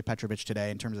about Djordje Petrovic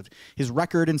today in terms of his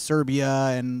record in Serbia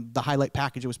and the highlight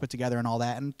package that was put together and all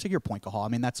that. And to your point, Cathal, I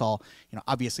mean, that's all,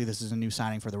 obviously this is a new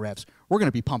signing for the Revs. We're going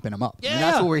to be pumping him up. Yeah. I mean,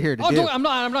 that's what we're here to do. I'm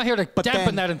not here to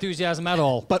dampen that enthusiasm at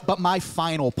all. But my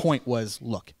final point was,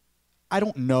 look, I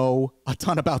don't know a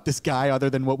ton about this guy other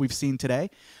than what we've seen today,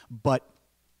 but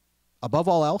above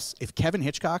all else, if Kevin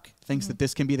Hitchcock thinks that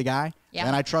this can be the guy,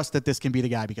 then I trust that this can be the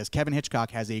guy because Kevin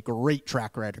Hitchcock has a great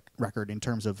track record in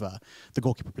terms of the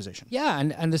goalkeeper position. Yeah,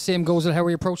 and the same goes with how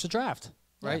we approach the draft,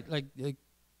 right? Yeah. Like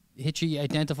Hitchy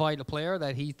identified a player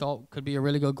that he thought could be a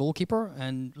really good goalkeeper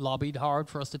and lobbied hard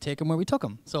for us to take him where we took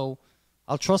him. So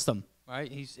I'll trust him,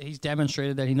 right? He's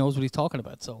demonstrated that he knows what he's talking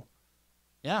about. So,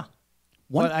 yeah.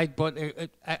 But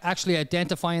actually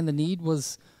identifying the need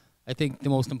was, I think, the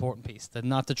most important piece. That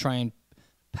not to try and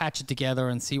patch it together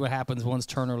and see what happens once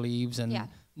Turner leaves and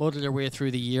muddle their way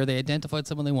through the year. They identified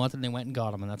someone they wanted and they went and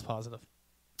got him, and that's positive.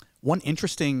 One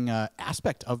interesting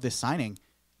aspect of this signing,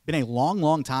 been a long,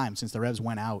 long time since the Revs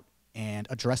went out and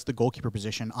addressed the goalkeeper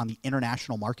position on the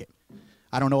international market.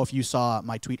 I don't know if you saw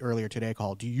my tweet earlier today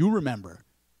called, do you remember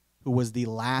who was the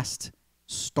last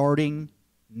starting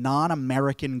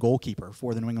non-American goalkeeper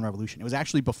for the New England Revolution? It was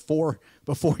actually before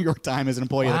your time as an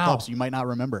employee of the club, so you might not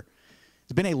remember.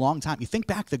 It's been a long time. You think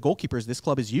back the goalkeepers this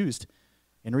club has used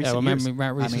in recent years.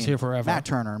 Matt Reese is here forever. Matt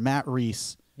Turner, Matt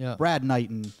Reese, Brad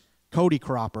Knighton, Cody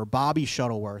Cropper, Bobby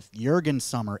Shuttleworth, Jurgen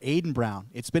Sommer, Aiden Brown.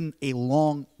 It's been a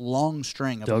long, long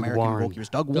string of American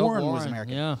goalkeepers. Doug Warren was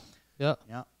American.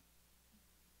 Yeah.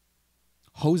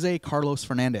 Jose Carlos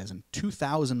Fernandez in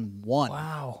 2001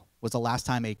 was the last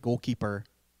time a goalkeeper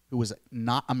who was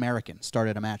not American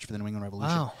started a match for the New England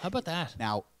Revolution. Wow, how about that?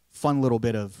 Now, fun little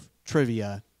bit of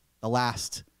trivia. The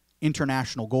last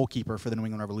international goalkeeper for the New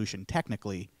England Revolution,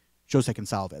 technically, Jose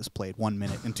Gonçalves played 1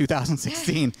 minute in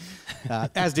 2016,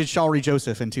 as did Shalry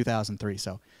Joseph in 2003.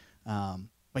 So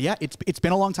But yeah, it's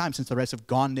been a long time since the Revs have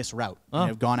gone this route and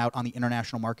have gone out on the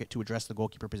international market to address the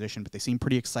goalkeeper position. But they seem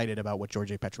pretty excited about what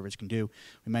George Petrovic can do.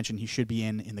 We mentioned he should be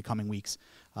in the coming weeks.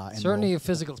 And Certainly a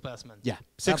physical specimen. Yeah,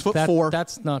 6'4".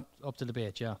 That's not up to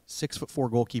debate. Yeah,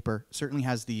 6'4" goalkeeper. Certainly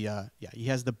has the he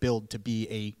has the build to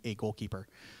be a goalkeeper.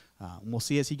 We'll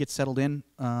see as he gets settled in,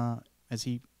 as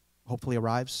he hopefully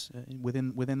arrives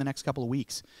within the next couple of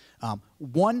weeks.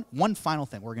 One final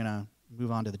thing, we're gonna move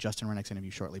on to the Justin Rennicks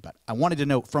interview shortly, but I wanted to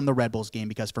note from the Red Bulls game,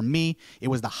 because for me it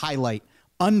was the highlight,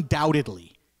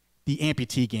 undoubtedly, the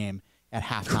amputee game at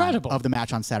halftime of the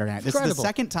match on Saturday night. This is the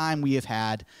second time we have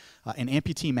had an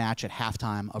amputee match at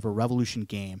halftime of a Revolution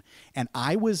game, and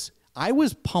I was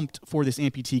pumped for this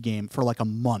amputee game for like a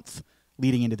month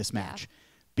leading into this match,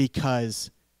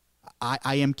 because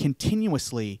I am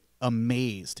continuously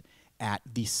amazed at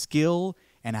the skill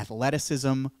and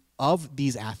athleticism of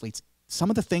these athletes. Some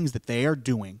of the things that they are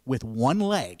doing with one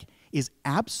leg is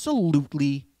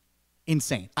absolutely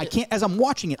insane. I can't, as I'm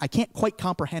watching it, I can't quite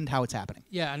comprehend how it's happening.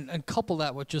 Yeah, and couple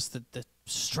that with just the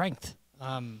strength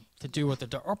to do with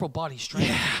the upper body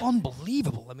strength.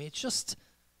 Unbelievable. I mean,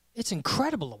 it's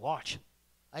incredible to watch.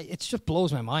 It just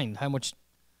blows my mind how much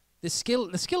the skill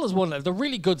is one level. They're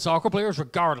really good soccer players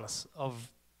regardless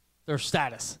of their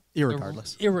status.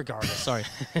 Irregardless, sorry.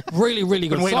 Really, really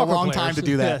good soccer players. Been waiting a long time to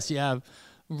do that. Yes, yeah.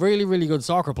 Really, really good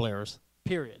soccer players,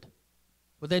 period.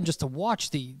 But then just to watch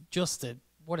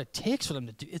what it takes for them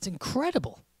to do, it's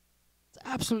incredible. It's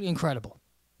absolutely incredible.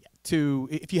 Yeah.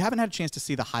 If you haven't had a chance to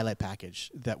see the highlight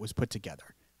package that was put together,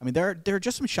 I mean, there are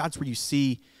just some shots where you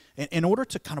see, in order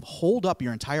to kind of hold up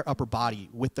your entire upper body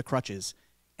with the crutches,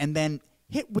 and then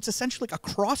hit what's essentially like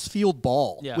a cross-field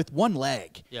ball with one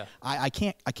leg. Yeah. I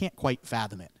can't quite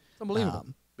fathom it. It's unbelievable.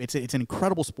 It's an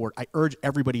incredible sport. I urge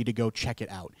everybody to go check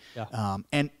it out. Yeah.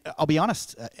 And I'll be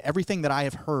honest, everything that I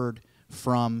have heard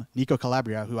from Nico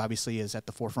Calabria, who obviously is at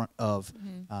the forefront of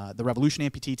the Revolution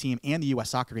amputee team and the U.S.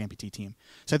 Soccer amputee team,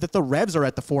 said that the Revs are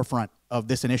at the forefront of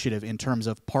this initiative in terms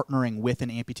of partnering with an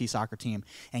amputee soccer team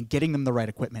and getting them the right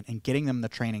equipment and getting them the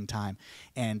training time.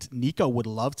 And Nico would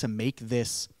love to make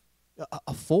this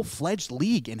a full-fledged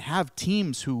league and have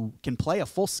teams who can play a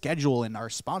full schedule and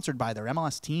are sponsored by their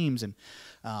MLS teams. And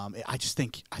I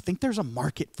think there's a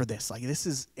market for this. Like, this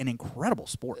is an incredible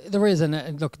sport. There is,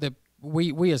 and look,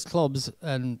 we as clubs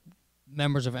and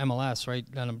members of MLS, right?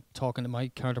 And I'm talking to my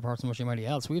counterparts and much anybody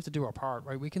else. We have to do our part,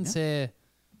 right? We can say,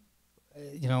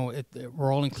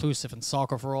 we're all inclusive and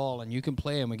soccer for all, and you can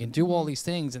play and we can do all these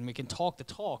things and we can talk the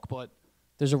talk, but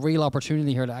there's a real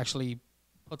opportunity here to actually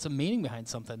put some meaning behind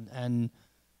something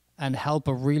and help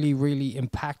a really, really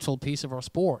impactful piece of our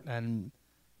sport. And,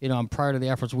 I'm proud of the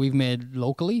efforts we've made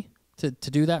locally to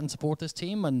do that and support this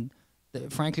team. And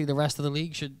frankly, the rest of the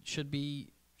league should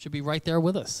be right there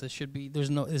with us. This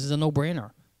is a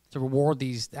no-brainer to reward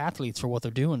these athletes for what they're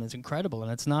doing. It's incredible,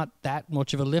 and it's not that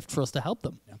much of a lift for us to help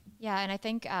them. Yeah, and I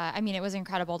think, it was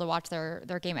incredible to watch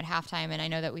their game at halftime, and I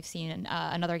know that we've seen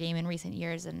another game in recent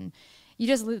years, and you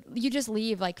just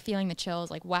leave like feeling the chills,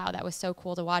 like, wow, that was so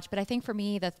cool to watch. But I think for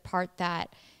me, the part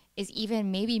that is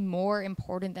even maybe more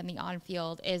important than the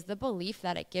on-field is the belief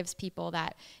that it gives people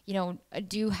that,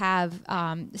 do have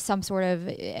some sort of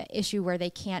issue where they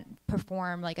can't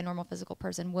perform like a normal physical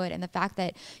person would. And the fact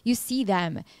that you see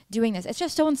them doing this, it's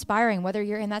just so inspiring, whether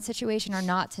you're in that situation or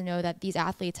not, to know that these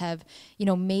athletes have,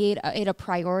 made it a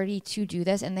priority to do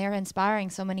this, and they're inspiring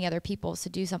so many other people to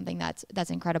do something that's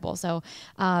incredible. So,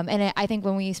 and I think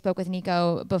when we spoke with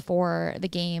Nico before the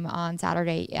game on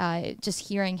Saturday, just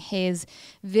hearing his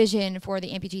vision for the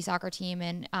amputee soccer team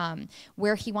and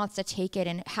where he wants to take it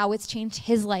and how it's changed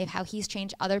his life, how he's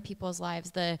changed other people's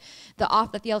lives, the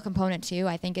off the field component too,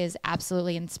 I think is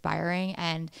absolutely inspiring.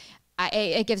 And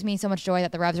it gives me so much joy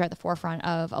that the Revs are at the forefront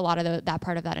of a lot of that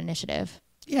part of that initiative.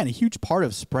 Yeah, and a huge part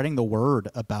of spreading the word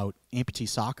about amputee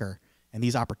soccer and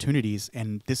these opportunities,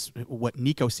 and what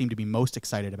Nico seemed to be most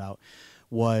excited about,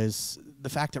 was the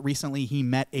fact that recently he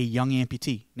met a young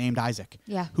amputee named Isaac,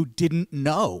 who didn't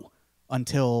know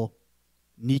until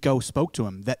Nico spoke to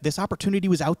him that this opportunity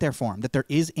was out there for him, that there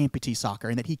is amputee soccer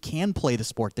and that he can play the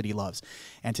sport that he loves.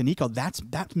 And to Nico, that's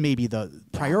maybe the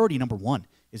priority number one,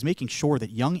 is making sure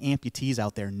that young amputees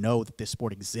out there know that this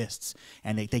sport exists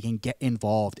and they can get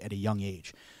involved at a young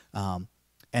age.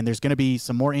 And there's going to be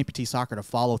some more amputee soccer to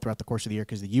follow throughout the course of the year,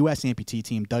 because the U.S. amputee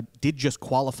team did just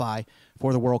qualify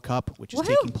for the World Cup, which is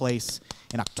taking place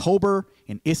in October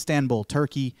in Istanbul,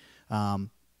 Turkey.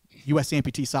 U.S.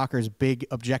 amputee soccer's big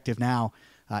objective now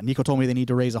Nico told me they need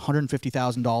to raise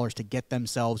 $150,000 to get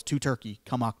themselves to Turkey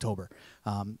come October.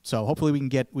 So hopefully we can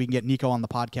get Nico on the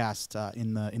podcast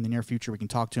in the near future. We can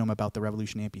talk to him about the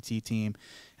Revolution Amputee team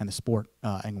and the sport,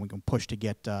 and we can push to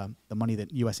get the money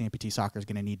that U.S. Amputee Soccer is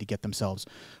going to need to get themselves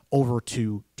over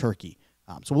to Turkey.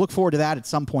 So we'll look forward to that at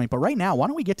some point. But right now, why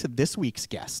don't we get to this week's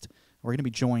guest? We're going to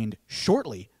be joined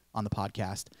shortly on the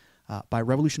podcast by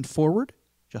Revolution forward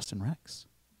Justin Rennicks.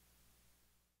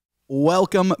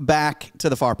 Welcome back to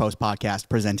the Far Post podcast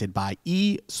presented by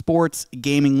EPSports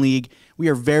Gaming League. We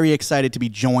are very excited to be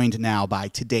joined now by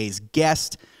today's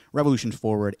guest, Revolution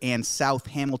forward and South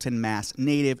Hamilton, Mass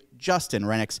native Justin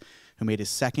Rennicks, who made his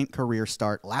second career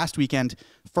start last weekend,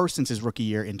 first since his rookie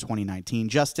year in 2019.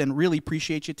 Justin, really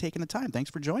appreciate you taking the time. Thanks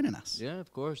for joining us. Yeah,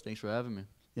 of course. Thanks for having me.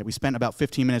 Yeah, we spent about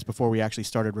 15 minutes before we actually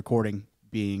started recording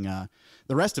being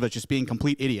the rest of us just being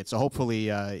complete idiots. So hopefully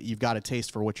you've got a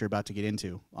taste for what you're about to get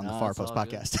into on the Far Post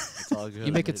podcast. It's all good.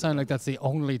 You make it sound like that's the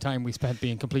only time we spent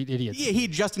being complete idiots. Yeah,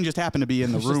 Justin just happened to be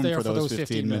in the room for those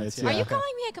 15 minutes. Yeah. Are you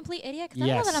calling me a complete idiot? Because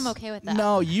I know that I'm okay with that.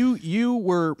 No, you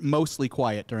were mostly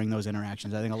quiet during those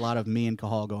interactions. I think a lot of me and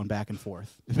Cathal going back and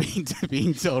forth,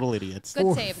 being total idiots.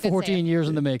 Good save. 14 years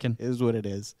in the making. Is what it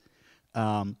is.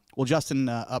 Well, Justin,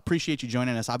 appreciate you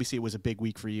joining us. Obviously, it was a big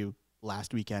week for you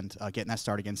last weekend, getting that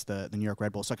start against the New York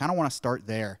Red Bulls. So I kind of want to start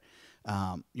there.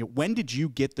 When did you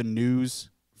get the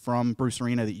news from Bruce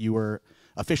Arena that you were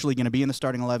officially going to be in the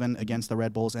starting 11 against the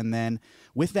Red Bulls? And then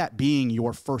with that being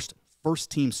your first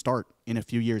team start in a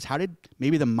few years, how did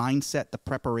maybe the mindset, the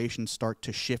preparation start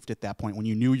to shift at that point when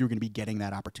you knew you were going to be getting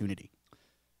that opportunity?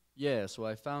 Yeah, so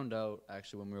I found out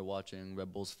actually when we were watching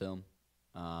Red Bulls film.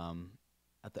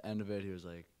 At the end of it, he was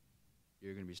like,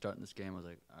 "You're going to be starting this game." I was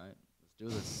like, "All right, let's do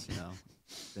this."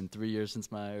 It's been 2 years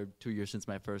since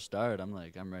my first start. I'm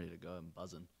ready to go. I'm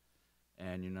buzzing.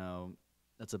 And,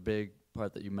 that's a big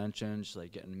part that you mentioned, just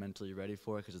like getting mentally ready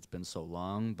for it because it's been so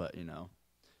long. But,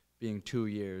 being 2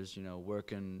 years,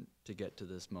 working to get to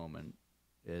this moment,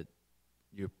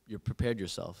 you're prepared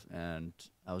yourself. And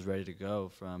I was ready to go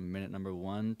from minute number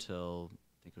 1 till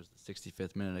I think it was the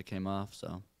 65th minute I came off.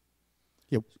 So.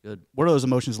 Yeah, good. What are those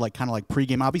emotions like, kind of like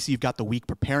pregame? Obviously, you've got the week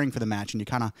preparing for the match, and you're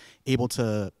kind of able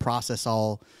to process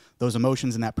all those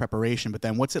emotions in that preparation. But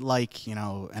then what's it like, an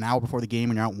hour before the game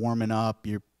when you're out warming up,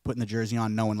 you're putting the jersey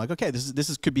on, knowing, like, okay,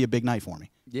 this could be a big night for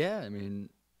me? Yeah, I mean,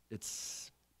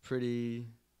 it's pretty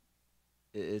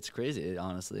 – it's crazy,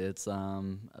 honestly. It's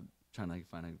I'm trying to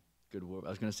find a good word. I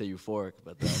was going to say euphoric,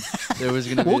 but then there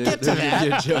was going to be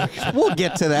a joke. We'll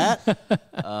get to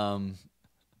that.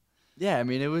 Yeah, I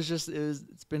mean,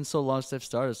 it's been so long since I've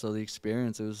started, so the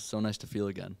experience, it was so nice to feel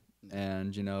again.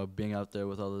 And, being out there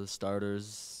with all the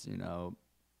starters,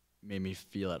 made me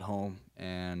feel at home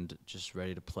and just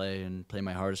ready to play and play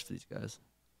my hardest for these guys.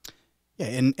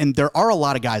 Yeah, and there are a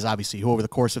lot of guys, obviously, who over the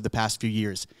course of the past few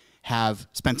years have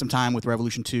spent some time with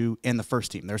Revolution 2 and the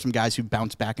first team. There are some guys who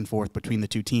bounce back and forth between the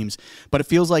two teams. But it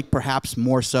feels like perhaps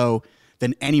more so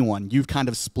than anyone, you've kind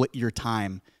of split your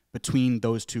time between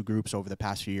those two groups over the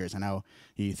past few years. I know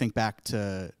you think back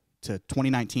to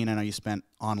 2019, I know you spent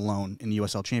on loan in the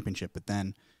USL Championship, but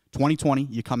then 2020,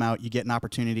 you come out, you get an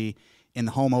opportunity in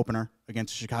the home opener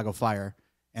against Chicago Fire,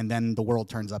 and then the world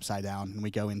turns upside down, and we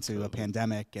go into a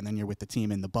pandemic, and then you're with the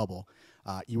team in the bubble.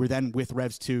 You were then with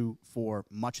Revs 2 for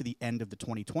much of the end of the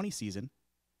 2020 season,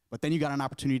 but then you got an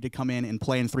opportunity to come in and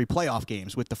play in 3 playoff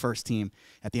games with the first team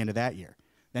at the end of that year.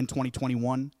 Then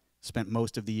 2021, spent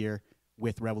most of the year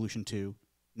with Revolution 2.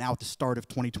 Now at the start of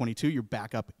 2022, you're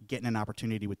back up getting an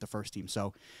opportunity with the first team.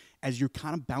 So as you're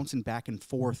kind of bouncing back and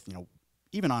forth,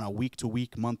 even on a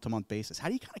week-to-week, month-to-month basis, how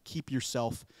do you kind of keep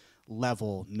yourself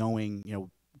level, knowing,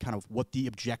 kind of what the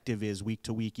objective is week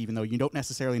to week, even though you don't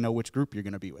necessarily know which group you're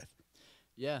going to be with?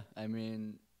 Yeah, I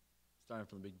mean, starting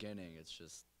from the beginning, it's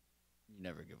just you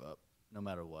never give up, no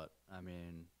matter what. I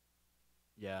mean,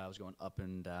 yeah, I was going up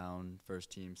and down,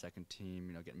 first team, second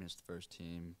team, getting minutes to the first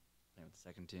team, playing with the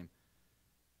second team.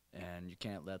 And you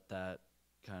can't let that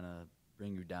kind of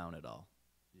bring you down at all.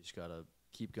 You just got to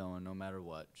keep going no matter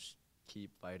what. Just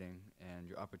keep fighting, and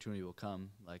your opportunity will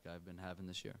come like I've been having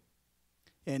this year.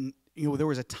 And, there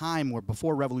was a time where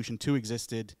before Revolution 2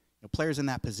 existed, players in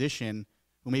that position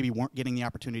who maybe weren't getting the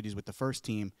opportunities with the first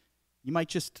team, you might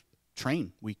just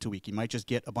train week to week. You might just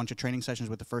get a bunch of training sessions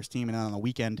with the first team, and then on the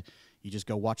weekend, you just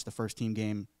go watch the first team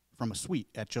game from a suite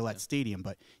at Gillette Stadium.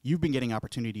 But you've been getting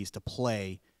opportunities to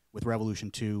play with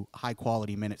Revolution 2,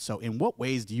 high-quality minutes. So in what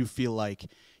ways do you feel like,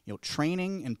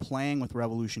 training and playing with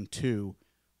Revolution 2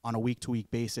 on a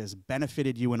week-to-week basis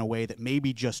benefited you in a way that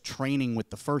maybe just training with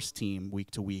the first team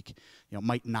week to week,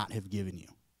 might not have given you?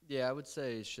 Yeah, I would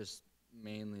say it's just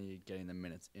mainly getting the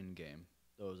minutes in game.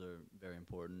 those are very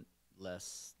important,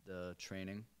 less the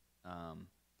training.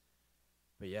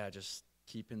 But yeah, just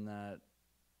keeping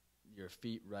your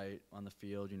feet right on the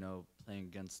field, playing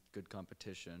against good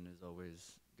competition is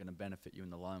always going to benefit you in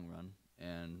the long run.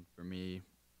 And for me,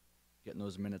 getting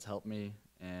those minutes helped me,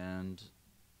 and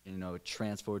it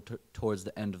transferred towards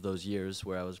the end of those years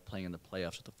where I was playing in the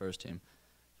playoffs with the first team.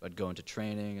 So I'd go into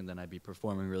training, and then I'd be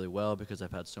performing really well because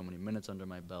I've had so many minutes under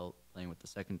my belt playing with the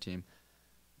second team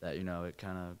that, it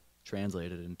kind of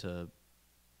translated into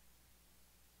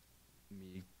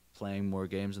me playing more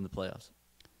games in the playoffs.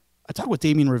 I talked with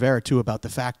Damien Rivera, too, about the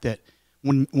fact that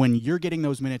when you're getting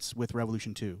those minutes with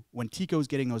Revolution 2, when Tico's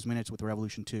getting those minutes with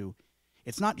Revolution 2,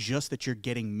 it's not just that you're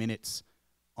getting minutes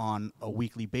on a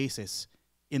weekly basis.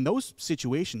 In those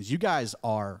situations, you guys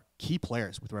are key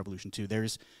players with Revolution 2.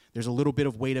 There's a little bit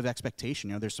of weight of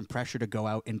expectation. There's some pressure to go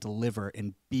out and deliver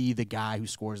and be the guy who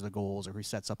scores the goals or who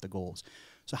sets up the goals.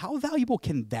 So how valuable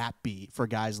can that be for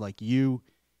guys like you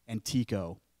and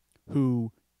Tico,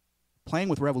 who playing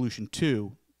with Revolution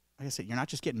 2, like I said, you're not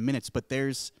just getting minutes, but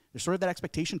there's sort of that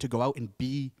expectation to go out and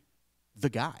be the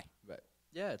guy. Right.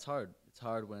 Yeah, it's hard. It's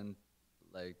hard when,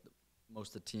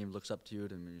 most of the team looks up to you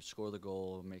and you score the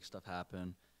goal, make stuff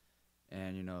happen,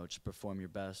 and, just perform your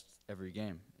best every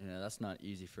game. That's not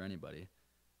easy for anybody.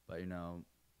 But,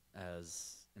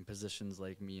 as in positions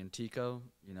like me and Tico,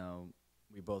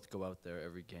 we both go out there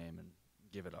every game and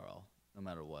give it our all, no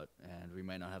matter what. And we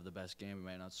might not have the best game, we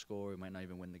might not score, we might not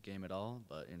even win the game at all,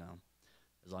 but,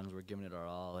 as long as we're giving it our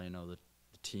all, the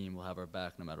team will have our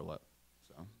back no matter what.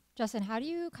 So. Justin, how do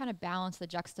you kind of balance the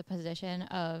juxtaposition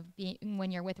of being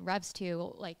when you're with Revs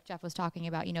 2, like Jeff was talking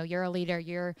about, you're a leader,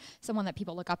 you're someone that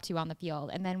people look up to on the field.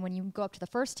 And then when you go up to the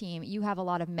first team, you have a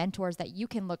lot of mentors that you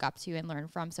can look up to and learn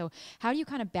from. So how do you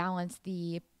kind of balance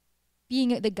being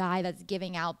the guy that's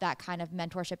giving out that kind of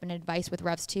mentorship and advice with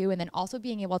Revs 2, and then also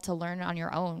being able to learn on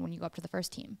your own when you go up to the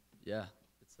first team? Yeah,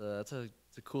 it's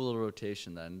a cool little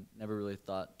rotation that I never really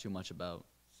thought too much about.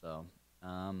 So,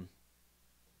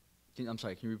 I'm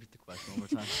sorry, can you repeat the question one more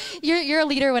time? You're a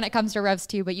leader when it comes to Revs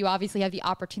 2, but you obviously have the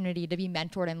opportunity to be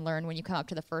mentored and learn when you come up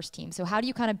to the first team. So how do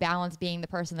you kind of balance being the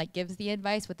person that gives the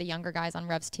advice with the younger guys on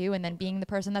Revs 2 and then being the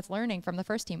person that's learning from the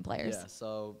first team players? Yeah,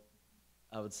 so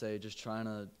I would say just trying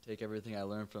to take everything I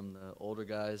learned from the older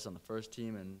guys on the first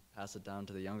team and pass it down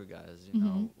to the younger guys,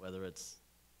 whether it's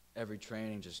every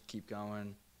training, just keep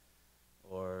going,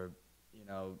 or,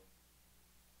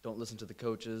 don't listen to the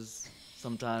coaches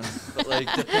sometimes, but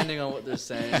depending on what they're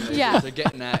saying, if they're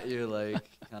getting at you,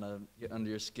 kind of get under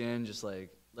your skin, just let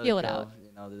Feel it it go.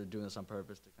 out. They're doing this on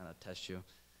purpose to kind of test you,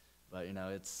 but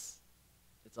it's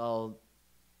all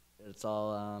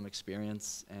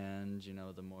experience, and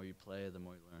the more you play, the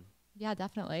more you learn. Yeah,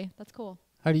 definitely. That's cool.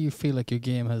 How do you feel like your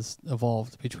game has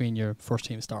evolved between your first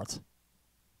team starts?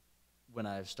 When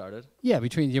I've started? Yeah,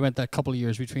 you went that couple of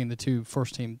years between the two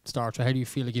first team starts. How do you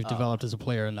feel like you've developed as a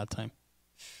player in that time?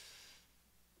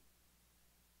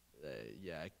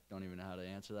 Yeah, I don't even know how to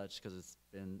answer that just because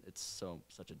it's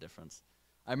such a difference.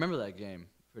 I remember that game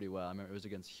pretty well. I remember it was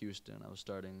against Houston. I was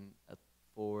starting at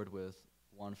forward with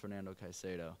Juan Fernando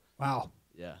Caicedo. Wow.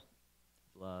 Yeah,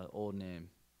 old name.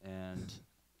 And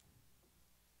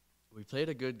we played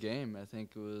a good game. I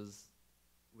think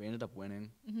we ended up winning.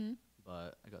 Mm-hmm.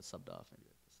 But I got subbed off maybe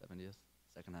at the 70th,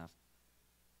 second half.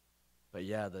 But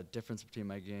yeah, the difference between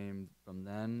my game from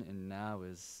then and now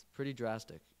is pretty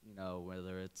drastic.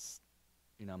 Whether it's,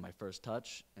 my first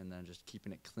touch and then just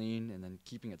keeping it clean and then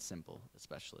keeping it simple,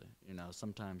 especially.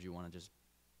 Sometimes you want to just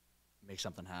make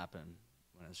something happen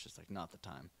when it's just not the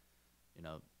time.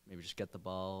 Maybe just get the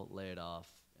ball, lay it off,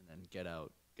 and then get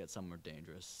out, get somewhere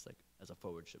dangerous, as a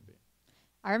forward should be.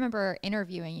 I remember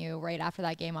interviewing you right after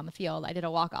that game on the field. I did a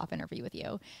walk-off interview with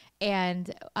you,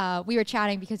 and we were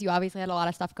chatting because you obviously had a lot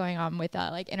of stuff going on with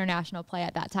international play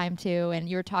at that time too, and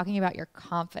you were talking about your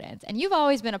confidence. And you've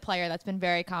always been a player that's been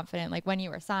very confident, when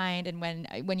you were signed and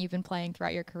when you've been playing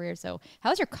throughout your career. So how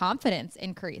has your confidence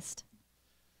increased?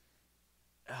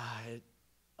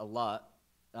 A lot.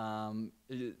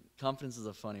 Confidence is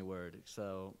a funny word.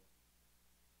 So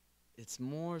it's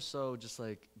more so just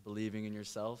believing in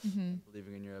yourself,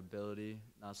 believing in your ability,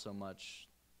 not so much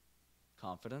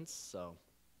confidence. So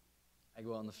I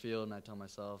go out on the field and I tell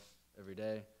myself every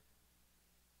day,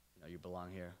 you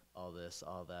belong here, all this,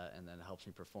 all that, and then it helps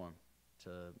me perform to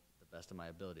the best of my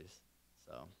abilities.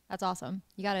 So that's awesome.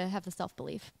 You got to have the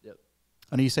self-belief. Yep.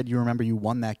 I know you said you remember you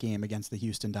won that game against the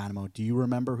Houston Dynamo. Do you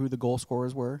remember who the goal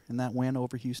scorers were in that win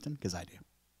over Houston? Because I do.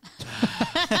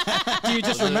 Do you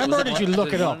just remember, or did you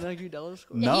look it up? Yeah, No,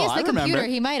 he used I the computer. remember.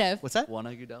 He might have. What's that? Juan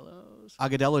Agudelo.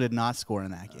 Agudelo did not score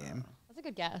in that game. That's a a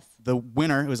good guess. The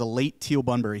winner, it was a late Teal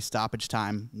Bunbury stoppage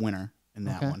time winner in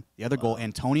that one. The other goal,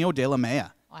 Antonio De La Mea.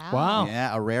 Wow.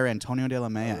 Yeah, a rare Antonio De La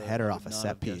Mea header I off would a not set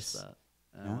have guessed piece. that.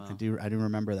 Yeah, Wow. I do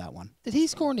remember that one. Did he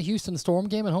score in the Houston Storm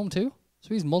game at home too?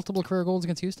 So he's multiple career goals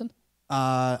against Houston?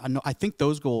 I think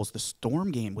those goals, the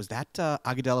Storm game, was that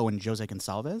Agudelo and Jose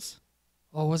Gonçalves?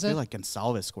 Oh, was I it? feel like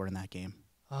Gonçalves scored in that game.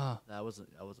 That wasn't.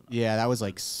 Yeah, that was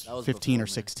like That was 15 or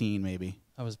before me. 16 maybe.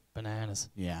 That was bananas.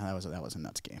 Yeah, that was a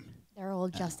nuts game. They're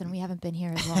old, Justin. We haven't been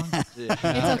here as long. Yeah.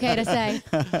 It's okay to say.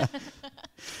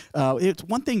 It's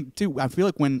one thing too. I feel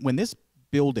like when this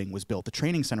building was built, the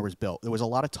training center was built, there was a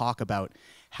lot of talk about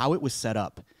how it was set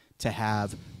up to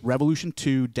have Revolution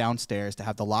 2 downstairs, to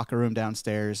have the locker room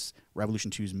downstairs. Revolution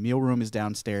 2's meal room is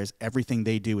downstairs. Everything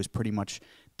they do is pretty much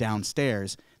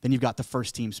downstairs. Then you've got the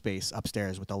first team space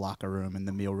upstairs with the locker room and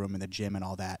the meal room and the gym and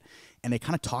all that. And they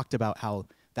kind of talked about how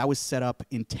that was set up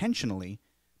intentionally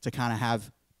to kind of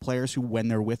have players who, when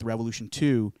they're with Revolution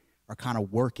 2, are kind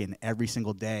of working every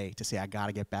single day to say, I got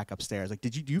to get back upstairs. Like, do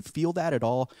you feel that at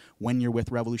all when you're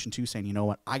with Revolution 2 saying, you know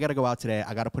what, I got to go out today.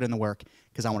 I got to put in the work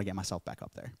because I want to get myself back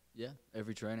up there. Yeah,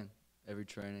 every training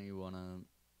you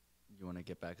wanna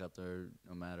get back up there,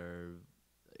 no matter.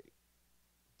 Like,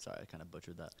 sorry, I kind of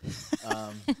butchered that.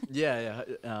 Yeah.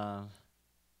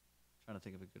 Trying to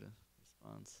think of a good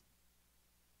response.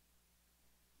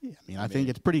 Yeah, I mean, I think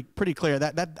it's pretty clear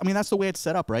that I mean, that's the way it's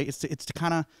set up, right? It's to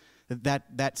kind of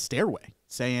that stairway,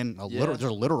 saying there's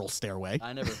a literal stairway.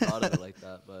 I never thought of it like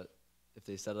that, but if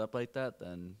they set it up like that,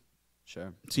 then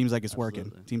sure. Seems like it's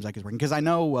working. Seems like it's working. Because I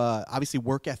know, obviously,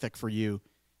 work ethic for you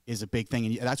is a big thing.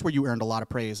 And that's where you earned a lot of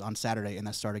praise on Saturday in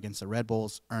that start against the Red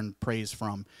Bulls. Earned praise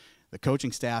from the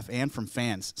coaching staff and from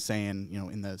fans saying, you know,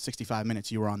 in the 65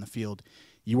 minutes you were on the field,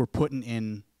 you were putting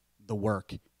in the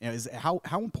work. How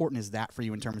important is that for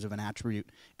you in terms of an attribute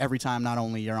every time? Not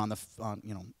only you're on the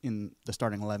in the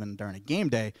starting 11 during a game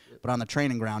day, but on the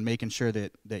training ground, making sure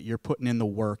that you're putting in the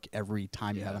work every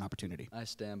time you have an opportunity. I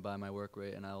stand by my work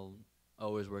rate, and I'll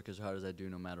always work as hard as I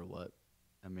do, no matter what.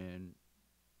 I mean,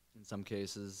 in some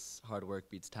cases, hard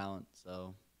work beats talent.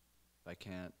 So if I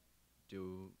can't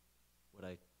do what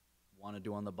I want to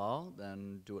do on the ball,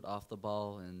 then do it off the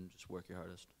ball and just work your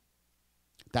hardest.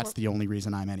 That's the only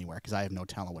reason I'm anywhere, because I have no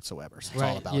talent whatsoever. So it's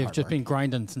all about You've hard just work. been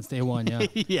grinding since day one, yeah.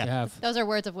 Yeah. You have. Those are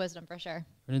words of wisdom for sure.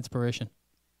 An inspiration.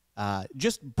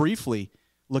 Just briefly,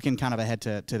 looking kind of ahead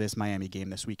to this Miami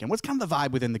game this weekend, what's kind of the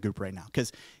vibe within the group right now?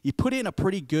 Because you put in a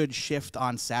pretty good shift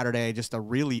on Saturday, just a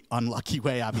really unlucky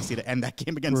way, obviously, to end that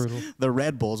game against the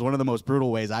Red Bulls, one of the most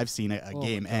brutal ways I've seen a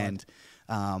game end.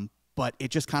 But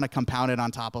it just kind of compounded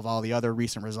on top of all the other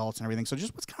recent results and everything. So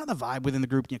just what's kind of the vibe within the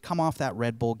group? You come off that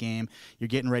Red Bull game. You're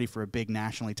getting ready for a big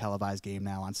nationally televised game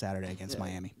now on Saturday against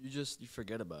Miami. You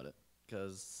forget about it,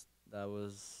 because that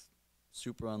was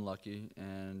super unlucky,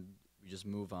 and we just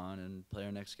move on and play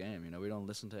our next game. You know, we don't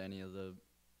listen to any of the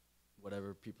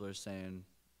whatever people are saying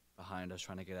behind us,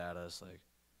 trying to get at us, like,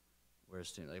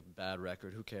 worst team, like, bad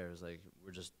record, who cares? Like,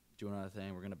 we're just doing our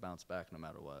thing. We're going to bounce back no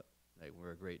matter what. Like,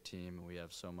 we're a great team, and we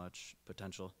have so much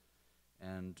potential,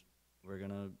 and we're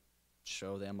going to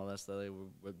show the MLS that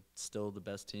we're still the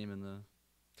best team in the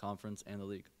conference and the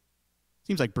league.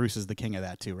 Seems like Bruce is the king of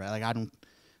that too, right? Like,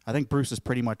 I think Bruce is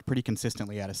pretty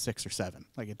consistently at a 6 or 7.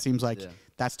 Like, it seems like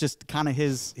that's just kind of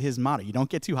his motto. You don't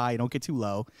get too high, you don't get too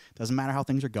low. Doesn't matter how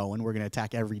things are going. We're going to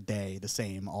attack every day the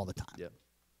same all the time. Yeah.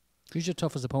 Who's your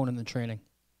toughest opponent in training?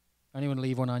 Anyone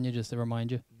leave one on you just to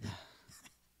remind you?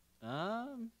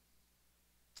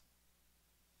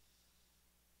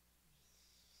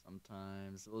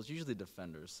 Sometimes. Well, it's usually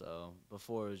defenders. So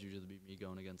before, it was usually me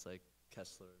going against, like,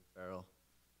 Kessler and Farrell.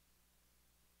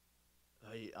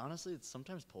 Honestly, it's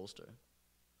sometimes Polster.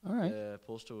 All right. Yeah,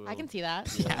 Polster will. I can see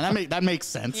that. Yeah, that makes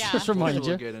sense. Yeah. Just Polster remind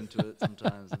you. will get into it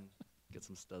sometimes and get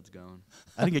some studs going.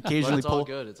 I think But occasionally it's all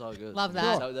good. It's all good. Love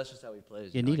That's that. that's just how he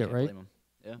plays. You know, need I it, can't right? blame him.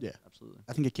 Yeah, Yeah. absolutely.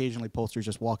 I think occasionally Polster's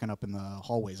just walking up in the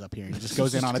hallways up here and he just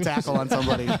goes in on a tackle on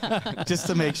somebody just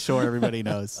to make sure everybody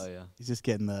knows. Oh, yeah. He's just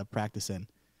getting the practice in.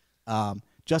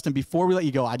 Justin, before we let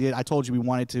you go, I told you we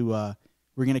wanted to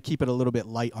we're going to keep it a little bit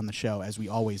light on the show, as we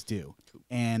always do.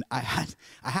 And I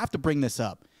have to bring this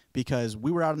up because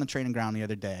we were out on the training ground the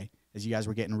other day as you guys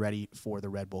were getting ready for the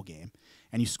Red Bull game,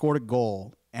 and you scored a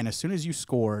goal, and as soon as you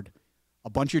scored, a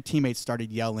bunch of your teammates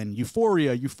started yelling,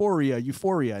 "Euphoria, Euphoria,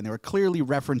 Euphoria," and they were clearly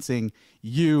referencing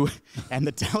you and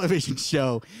the television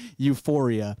show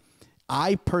Euphoria.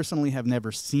 I personally have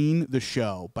never seen the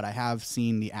show, but I have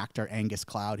seen the actor Angus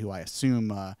Cloud, who I assume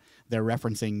they're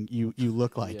referencing you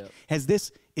look like. Yeah. Is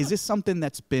this something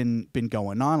that's been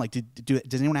going on? Like,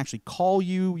 does anyone actually call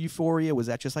you Euphoria? Was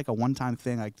that just like a one-time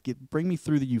thing? Like, bring me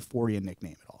through the Euphoria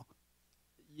nickname at all.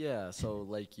 Yeah, so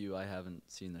like you, I haven't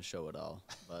seen the show at all,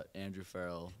 but Andrew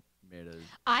Farrell made a.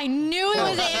 I knew it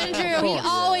was Andrew. He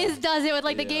always does it with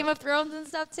like the Yeah. Game of Thrones and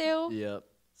stuff too. Yep.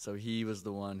 So he was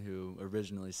the one who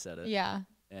originally said it. Yeah.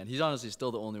 And he's honestly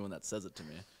still the only one that says it to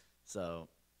me. So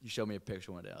he showed me a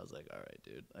picture one day. I was like, all right,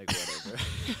 dude, like whatever.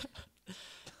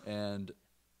 And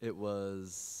it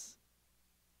was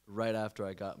right after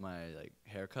I got my like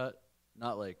haircut,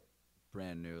 not like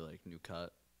brand new, like new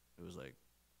cut. It was like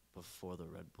before the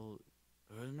Red Bull.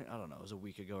 I don't know. It was a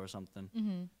week ago or something.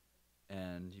 Mm-hmm.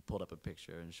 And he pulled up a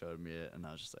picture and showed me it, and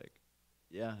I was just like,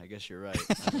 yeah, I guess you're right.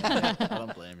 I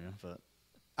don't blame you, but.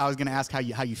 I was gonna ask how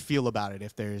you feel about it.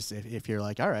 If you're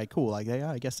like, all right, cool, like yeah,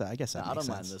 I guess that I makes don't mind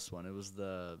sense. this one. It was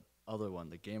the other one,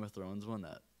 the Game of Thrones one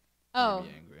that Oh. made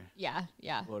me angry. Yeah.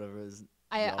 Yeah. Whatever it is.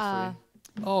 I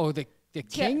Oh, the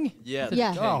king? Yeah.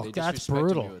 Yeah. Oh, they that's disrespected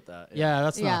brutal. me with that. Yeah,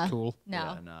 that's Yeah. not cool. no.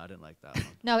 Yeah, no, I didn't like that one.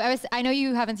 No, I know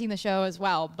you haven't seen the show as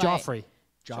well, but Joffrey.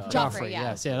 Joffrey,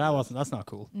 yeah. Yes, that's not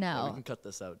cool. Yeah, we No. can cut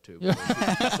this out too. So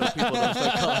people don't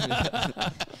start calling me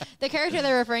that. The character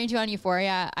they're referring to on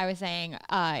Euphoria, I was saying,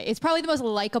 is probably the most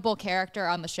likable character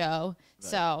on the show.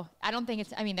 So I don't think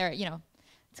it's, I mean, they're,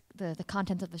 the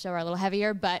contents of the show are a little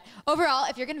heavier, but overall,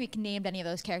 if you're going to be named any of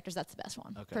those characters, that's the best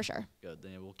one, Okay. for sure. Good.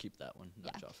 Then we'll keep that one,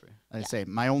 not Yeah. Joffrey. I say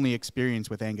my only experience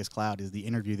with Angus Cloud is the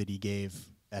interview that he gave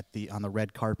on the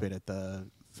red carpet at the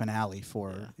finale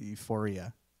for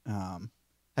Euphoria.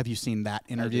 Have you seen that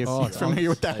interview? Oh, Are you it's familiar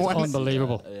with that one?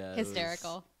 Unbelievable. Yeah, it was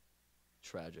Hysterical.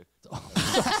 Tragic.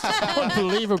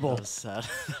 Unbelievable. That was sad.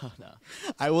 No.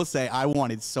 I will say I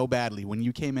wanted so badly when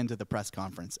you came into the press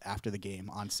conference after the game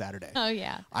on Saturday. Oh,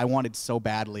 yeah. I wanted so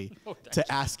badly to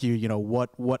ask you,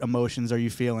 what emotions are you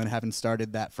feeling having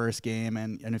started that first game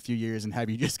and in a few years, and have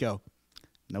you just go,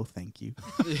 no, thank you.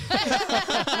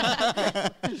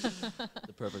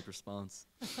 The perfect response.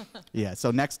 Yeah.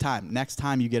 So next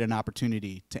time you get an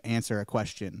opportunity to answer a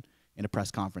question in a press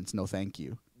conference, no, thank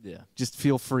you. Yeah. Just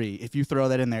feel free. If you throw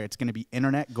that in there, it's going to be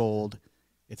internet gold.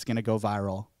 It's going to go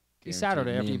viral. Be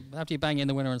Saturday after you bang in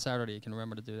the winner on Saturday, you can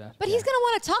remember to do that. But he's going to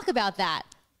want to talk about that.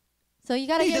 So you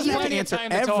got to He get doesn't have you to answer time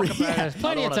to talk every. about it.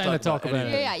 Plenty of I don't time wanna to talk talk about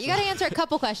about it. Yeah, you got to answer a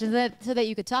couple questions so that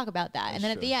you could talk about that. And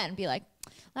then at That's the end, be like,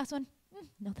 last one,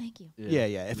 no, thank you. Yeah.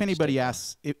 If anybody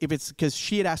asks, if it's because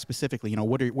she had asked specifically,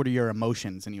 what are your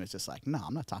emotions, and he was just like, no,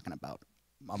 I'm not talking about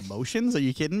emotions. Are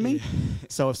you kidding me?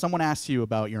 So if someone asks you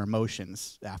about your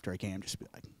emotions after a game, just be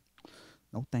like,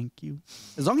 no, thank you.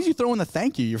 As long as you throw in the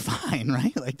thank you, you're fine,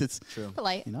 right? Like that's True.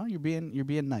 Polite. you're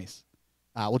being nice.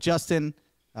 Well, Justin,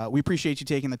 we appreciate you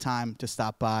taking the time to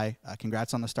stop by.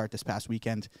 Congrats on the start this past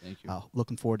weekend. Thank you.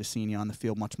 Looking forward to seeing you on the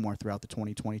field much more throughout the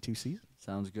 2022 season.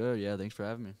 Sounds good. Yeah, thanks for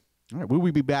having me. All right, we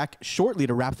will be back shortly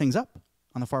to wrap things up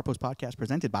on the Far Post Podcast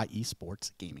presented by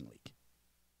EPSports Gaming League.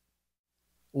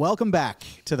 Welcome back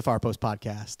to the Far Post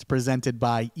Podcast presented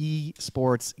by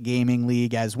EPSports Gaming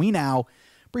League as we now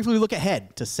briefly look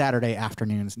ahead to Saturday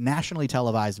afternoon's nationally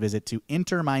televised visit to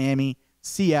Inter Miami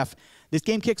CF. This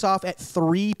game kicks off at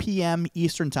 3 p.m.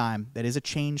 Eastern Time. That is a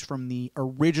change from the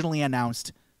originally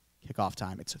announced kickoff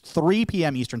time. It's 3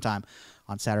 p.m. Eastern Time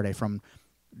on Saturday from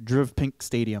Drivpink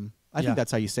Stadium. I think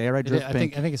that's how you say it, right? I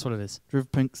think it's what it is.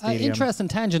 Drivpink Stadium. Interesting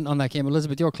tangent on that game,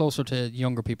 Elizabeth. You're closer to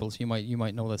younger people, so you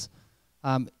might know this.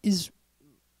 Is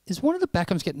one of the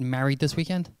Beckhams getting married this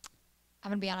weekend?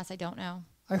 I'm going to be honest, I don't know.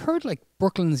 I heard like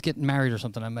Brooklyn's getting married or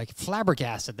something. I'm like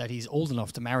flabbergasted that he's old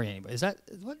enough to marry anybody.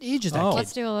 What age is that kid?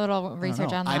 Let's do a little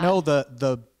research on that. I know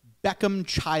the Beckham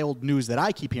child news that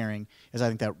I keep hearing is I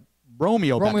think that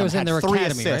Romeo Beckham was in had their 3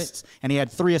 academy, right? assists, and he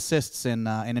had 3 assists in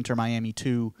Inter Miami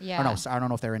 2. Yeah. Or no, I don't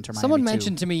know if they're Inter Miami Someone 2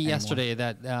 mentioned to me anymore. yesterday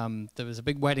that there was a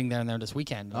big wedding down there this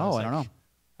weekend. Oh, I don't know.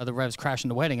 The Revs crashing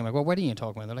the wedding. I'm like, what wedding are you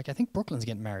talking about? They're like, I think Brooklyn's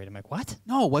getting married. I'm like, what?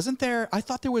 No, wasn't there? I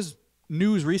thought there was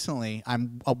news recently.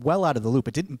 I'm well out of the loop.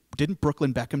 But didn't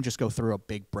Brooklyn Beckham just go through a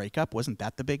big breakup? Wasn't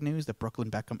that the big news that Brooklyn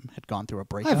Beckham had gone through a I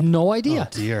breakup? have no idea.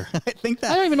 Oh dear. I think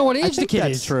that I don't even know what age the kid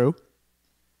that's is. true.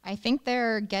 I think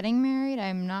they're getting married.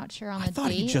 I'm not sure on the I thought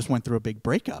date. he just went through a big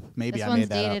breakup. Maybe This I one's made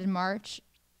that dated up. March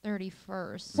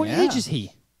 31st. What Yeah. age is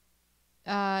he?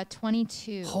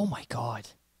 22. Oh my God.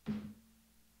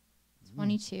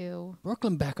 22.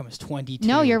 Brooklyn Beckham is 22.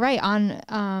 No, you're right.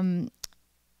 On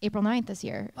April 9th this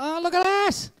year. Oh, look at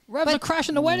that. Revs are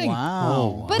crashing the wedding.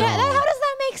 Wow. But how does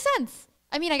that make sense?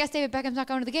 I mean, I guess David Beckham's not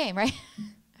going to the game, right?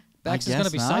 Bex is guess going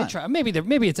to be not. sidetracked.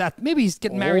 Maybe he's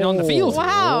getting married on the field.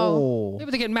 Wow. Oh.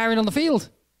 Maybe they're getting married on the field.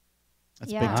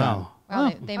 That's Yeah. big time. Wow. Well,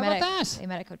 Oh, they how met about at that? they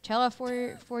met at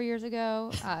Coachella 4 years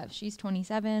ago. She's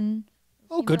 27.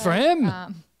 Oh, seems good for like.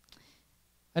 him.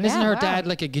 And isn't Yeah, her wow. dad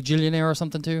like a gajillionaire or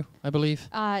something too, I believe?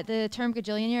 The term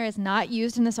gajillionaire is not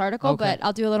used in this article, Okay. but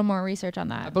I'll do a little more research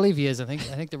on I that. believe he is. I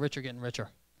think the rich are getting richer.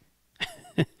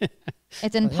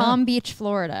 It's in Palm Beach,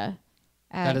 Florida.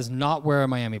 That is not where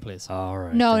Miami plays. All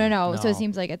right. no. So No. it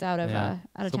seems like it's out of Yeah.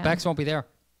 out of So town. Bex won't be there.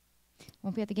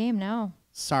 Won't be at the game, no.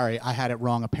 Sorry, I had it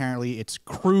wrong. Apparently, it's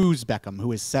Cruz Beckham,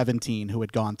 who is 17, who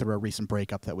had gone through a recent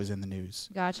breakup that was in the news.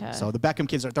 Gotcha. So the Beckham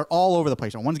kids they're all over the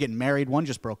place. One's getting married, one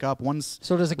just broke up, one's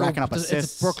So does it go? racking up It's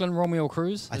assists. Brooklyn Romeo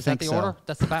Cruz. I Is think that the so. order?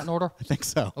 That's the batting order. I think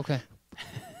so. Okay.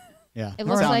 Yeah, It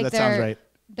looks like that sounds they're right.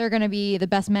 they're going to be the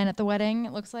best men at the wedding.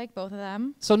 It looks like both of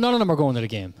them. So none of them are going to the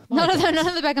game. None of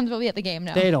the Beckhams will be at the game.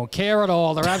 No. They don't care at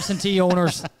all. They're absentee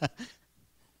owners.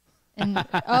 And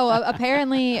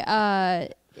apparently,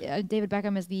 David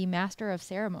Beckham is the master of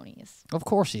ceremonies. Of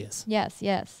course he is. Yes.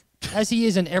 As he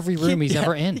is in every room he's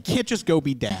ever in. You can't just go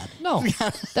be dad. No.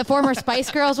 The former Spice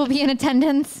Girls will be in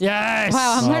attendance. Yes.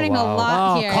 Wow, I'm learning a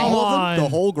lot Oh, here. come All of them? on. The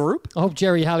whole group? I hope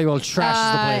Jerry Halliwell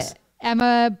trashes the place.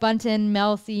 Emma Bunton,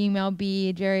 Mel C, Mel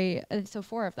B, Jerry. So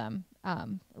 4 of them.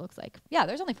 It looks like. Yeah,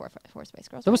 there's only four Spice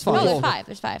Girls. There was No, 5. there's 5.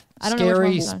 There's 5. I don't know Scary,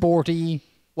 which one. sporty,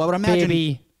 Well, I would imagine.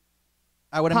 baby.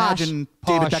 I would Posh. imagine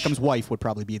David Posh. Beckham's wife would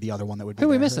probably be the other one that would be Who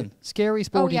are we there. missing? Scary,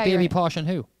 sporty, yeah, you're baby, right. posh, and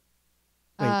who?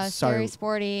 Wait, sorry. Scary,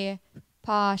 sporty,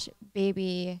 posh,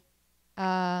 baby.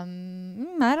 I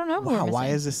don't know. Who we're Wow, why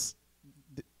missing. is this?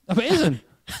 Amazing.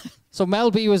 So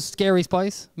Mel B was Scary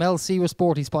Spice. Mel C was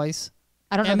Sporty Spice.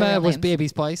 I don't know. Emma the real was names. Baby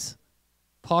Spice.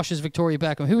 Posh is Victoria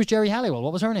Beckham. Who was Jerry Halliwell?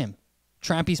 What was her name?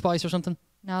 Trampy Spice or something?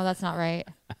 No, that's not right.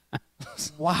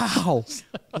 Wow.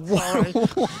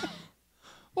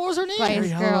 What was her name? Spice Jerry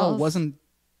Girls. Halliwell wasn't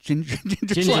Ginger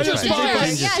Ginger Spice.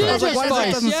 Spice. Yes, I was like, that's why right.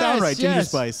 that doesn't sound Yes, right? Ginger yes.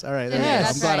 Spice. All right, there Yeah, you go.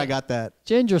 that's I'm glad I right. got that.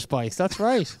 Ginger Spice. That's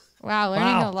right. Wow, learning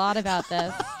Wow. a lot about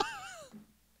this.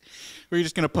 We're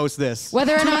just going to post this.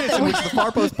 Whether or not in which the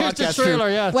Far Post Here's the podcast trailer,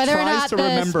 crew yeah. Whether or tries not to the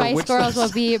remember Spice which Girls ones.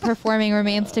 will be performing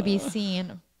remains to be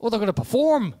seen. Oh, they're going to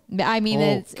perform. I mean, Oh,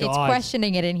 it's God.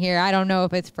 questioning it in here. I don't know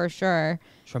if it's for sure.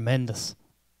 Tremendous.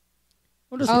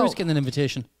 What does Oh. Bruce get an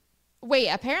invitation? Wait,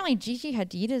 apparently Gigi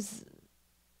Hadid is.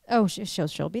 Oh,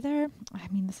 she'll be there. I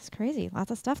mean, this is crazy.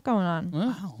 Lots of stuff going on.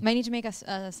 Wow. Might need to make a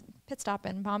pit stop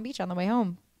in Palm Beach on the way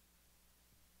home.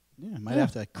 Yeah, might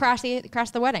have to. Crash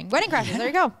the wedding. Wedding crashes. There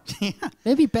you go.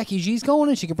 Maybe Becky G's going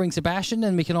and she could bring Sebastian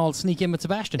and we can all sneak in with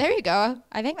Sebastian. There you go.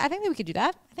 I think that we could do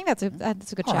that. I think that's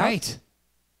a good All shout. right.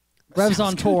 Revs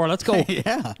on tour. Let's go.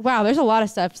 Yeah. Wow, there's a lot of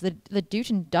stuff. The Duke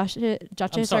and Duchess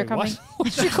I'm sorry, are coming. what?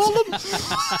 What did you call them?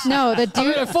 No, the I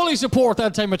mean, Duke. I fully support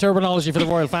that type of terminology for the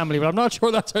royal family, but I'm not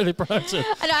sure that's how they pronounce it.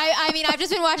 And I mean, I've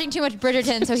just been watching too much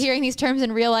Bridgerton, so hearing these terms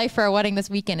in real life for a wedding this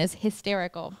weekend is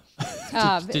hysterical.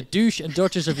 The douche and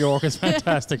Duchess of York is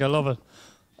fantastic. I love it.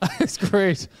 It's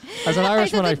great. As an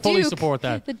Irishman, I said the fully Duke, support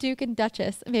that. The Duke and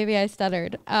Duchess. Maybe I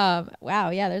stuttered. Wow,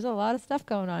 yeah, there's a lot of stuff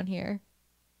going on here.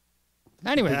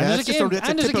 Anyway, and Yeah, there's a it's just game.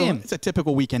 And there's a typical, game. It's a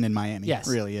typical weekend in Miami. Yes.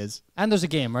 It really is. And there's a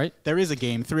game, right? There is a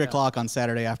game, 3 o'clock on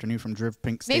Saturday afternoon from Driv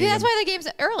Pink Stadium. Maybe that's why the game's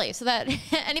early, so that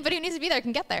anybody who needs to be there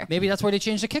can get there. Maybe that's why they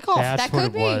changed the kickoff. That's That what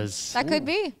could it be. was. That could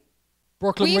be.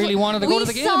 Brooklyn really wanted to go to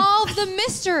the game. We solved the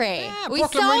mystery. Yeah, we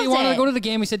Brooklyn solved really wanted it. to go to the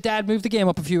game. He said, Dad, move the game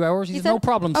up a few hours. He said, no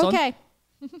problem, son. Okay.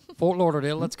 Fort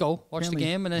Lauderdale, let's go. Watch the Apparently-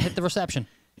 game and then hit the reception.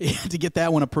 to get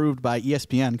that one approved by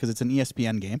ESPN because it's an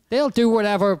ESPN game. They'll do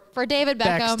whatever. For David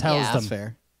Bex Beckham. tells yeah. them. That's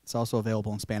fair. It's also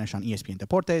available in Spanish on ESPN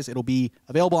Deportes. It'll be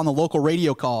available on the local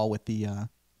radio call with the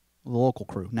local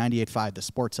crew, 98.5, the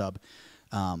Sports Hub.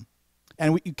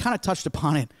 And we kind of touched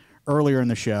upon it earlier in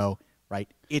the show, right?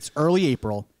 It's early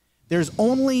April. There's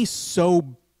only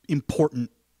so important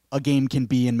a game can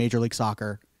be in Major League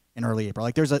Soccer in early April.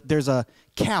 Like there's a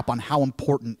cap on how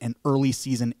important an early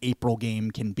season April game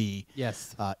can be.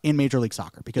 Yes. In Major League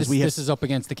Soccer because This is up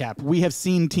against the cap. we have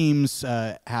seen teams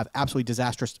have absolutely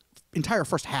disastrous entire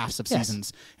first halves of Yes.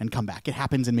 seasons and come back. It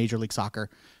happens in Major League Soccer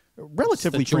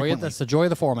relatively frequently. That's the joy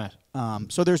of the format.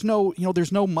 So there's no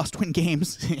must-win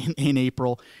games in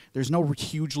April. There's no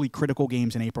hugely critical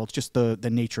games in April. It's just the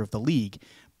nature of the league.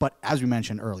 But as we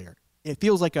mentioned earlier, it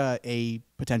feels like a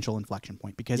potential inflection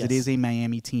point because it Yes. is a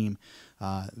Miami team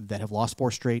that have lost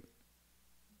 4 straight.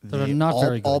 They're not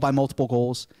very good. All by multiple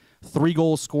goals. 3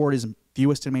 goals scored is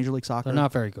fewest in Major League Soccer. They're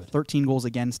not very good. 13 goals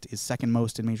against is second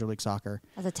most in Major League Soccer.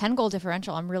 As a 10-goal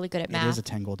differential, I'm really good at math. It is a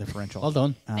 10-goal differential. Well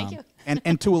done. Thank you.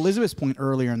 And to Elizabeth's point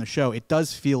earlier in the show, it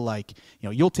does feel like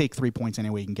you'll take 3 points any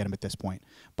way you can get them at this point.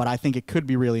 But I think it could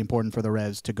be really important for the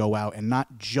Revs to go out and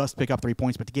not just pick up 3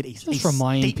 points, but to get a Just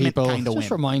remind statement people. kind of win.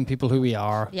 Just remind people who we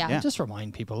are. Yeah. Yeah. Just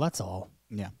remind people. That's all.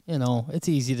 Yeah. It's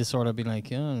easy to sort of be like,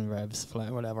 Revs,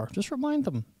 flat, whatever. Just remind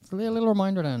them. It's a little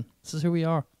reminder then. This is who we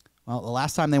are. Well, the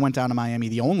last time they went down to Miami,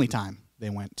 the only time they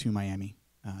went to Miami,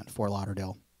 Fort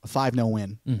Lauderdale, a 5-0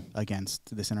 win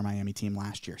against this Inter Miami team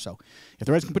last year. So if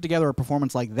the Reds can put together a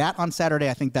performance like that on Saturday,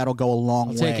 I think that'll go a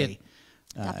long way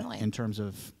Definitely. in terms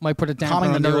of Might put a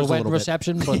calming damper on the the nerves a wet little bit.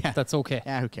 reception, but Yeah. that's okay.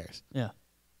 Yeah, who cares? Yeah,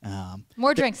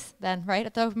 More drinks then, right,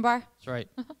 at the open bar? that's right.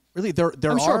 Really, there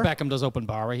I'm are. sure Beckham does open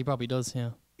bar, right? He probably does,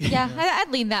 yeah. Yeah,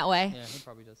 I'd lean that way. Yeah, he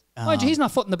probably does. Mind you, he's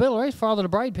not footing the bill, right? Father of the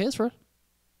bride pays for it.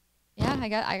 Yeah,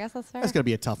 I guess that's fair. That's going to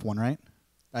be a tough one, right?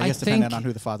 I I guess depending think- on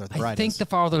who the father of the bride I think is. the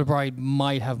father of the bride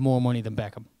might have more money than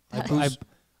Beckham.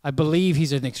 I believe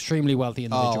he's an extremely wealthy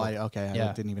individual. I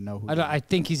Yeah. didn't even know who. I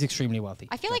think he's extremely wealthy.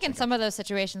 I feel like in some of those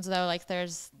situations, though, like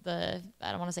there's I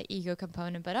don't want to say ego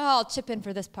component, but I'll chip in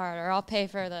for this part or I'll pay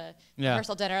for the Yeah.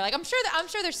 rehearsal dinner. Like I'm sure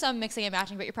there's some mixing and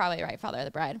matching, but you're probably right, father of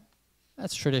the bride.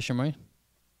 That's tradition, right?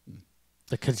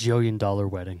 The $1,000,000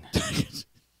 wedding.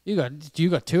 You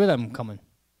got two of them coming,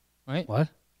 right? What?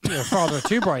 You're a father of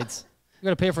two brides. You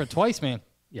got to pay for it twice, man.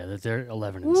 Yeah, they're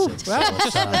 11 and 6. So Well,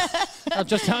 it's, I'm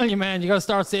just telling you, man. You got to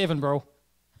start saving, bro.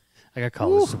 I got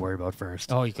college to worry about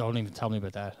first. Oh, you don't even tell me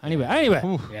about that. Anyway.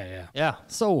 Yeah. Yeah.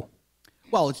 So,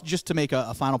 Well, it's just to make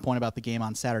a final point about the game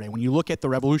on Saturday. When you look at the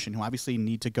Revolution, who obviously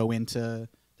need to go into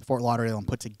Fort Lauderdale and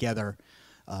put together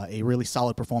a really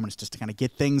solid performance just to kind of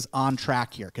get things on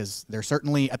track here, because they're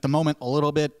certainly at the moment a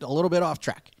little bit off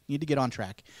track. Need to get on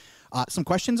track. Some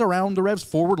questions around the Revs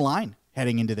forward line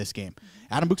heading into this game.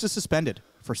 Adam Books is suspended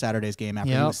for Saturday's game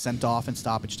after he was sent off in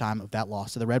stoppage time of that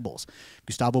loss to the Red Bulls.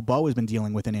 Gustavo Bo has been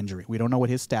dealing with an injury. We don't know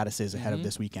what his status is ahead of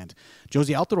this weekend.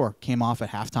 Josie Altidore came off at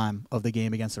halftime of the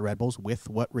game against the Red Bulls with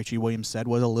what Richie Williams said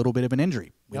was a little bit of an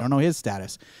injury. We don't know his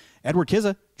status. Edward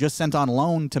Kizza just sent on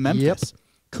loan to Memphis.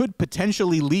 Could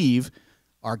potentially leave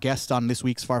our guest on this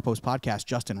week's Far Post podcast,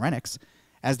 Justin Rennicks,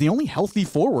 as the only healthy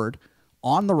forward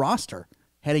on the roster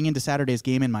heading into Saturday's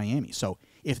game in Miami. So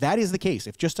if that is the case,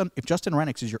 if Justin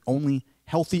Rennicks is your only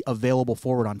healthy available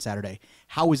forward on Saturday,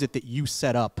 how is it that you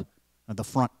set up the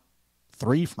front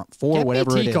three, front four, get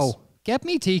whatever me it Tico. is? Get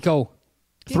me Tico.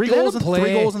 Three Let goals him in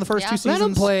play. the first two Yeah. seasons. Let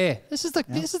them play. This is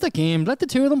the game. Let the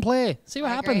two of them play. See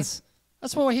what I agree. happens.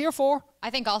 That's what we're here for.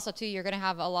 I think also too you're going to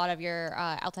have a lot of your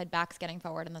outside backs getting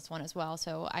forward in this one as well.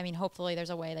 So I mean, hopefully there's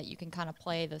a way that you can kind of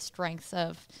play the strengths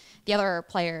of the other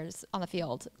players on the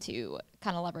field to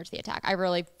kind of leverage the attack. I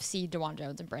really see DeJuan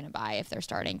Jones and Brandon By if they're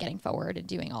starting getting forward and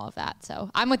doing all of that. So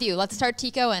I'm with you. Let's start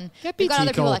Tico and Get me we've got other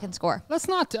Tico. people that can score. Let's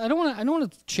not. I don't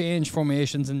want to change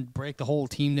formations and break the whole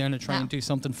team down and try and do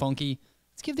something funky.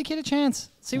 Let's give the kid a chance.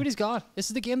 See what he's got. This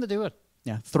is the game to do it.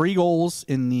 Yeah, 3 goals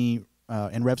in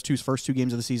Revs 2's first 2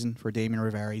 games of the season for Damien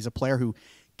Rivera. He's a player who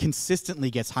consistently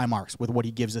gets high marks with what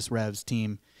he gives this Revs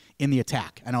team in the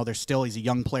attack. I know he's a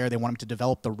young player. They want him to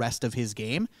develop the rest of his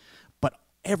game. But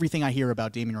everything I hear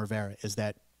about Damien Rivera is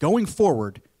that going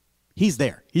forward, he's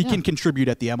there. He can contribute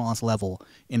at the MLS level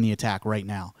in the attack right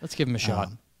now. Let's give him a shot.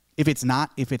 If it's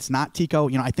not Tico,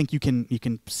 I think you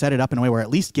can set it up in a way where at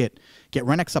least get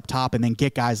Rennicks up top and then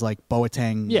get guys like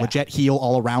Boateng, Leggett, Heel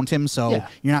all around him. So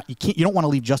you don't want to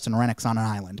leave Justin Rennicks on an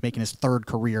island making his 3rd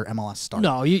career MLS start.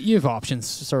 No, you have options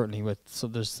certainly so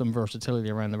there's some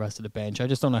versatility around the rest of the bench. I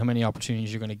just don't know how many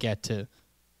opportunities you're going to get to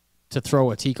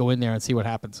throw a Tico in there and see what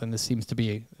happens. And this seems to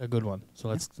be a good one. So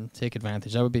let's take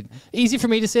advantage. That would be easy for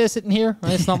me to say sitting here.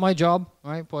 Right? It's not my job,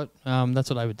 right? But that's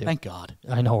what I would do. Thank God.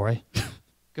 I know, right?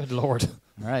 Good Lord.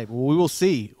 All right. Well, we will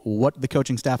see what the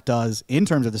coaching staff does in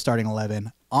terms of the starting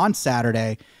 11 on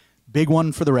Saturday. Big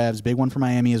one for the Revs. Big one for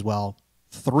Miami as well.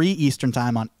 3 Eastern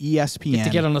time on ESPN. Get to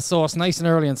get on the sauce nice and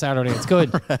early on Saturday. It's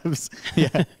good. Revs.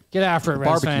 Yeah. Get after it, Revs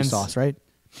Barbecue fans. sauce, right?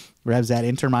 Revs at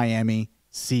Inter Miami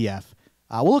CF.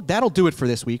 Well, look, that'll do it for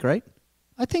this week, right?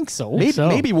 I think so.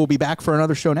 Maybe we'll be back for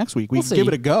another show next week. We We'll can see. give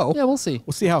it a go. Yeah, we'll see.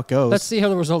 We'll see how it goes. Let's see how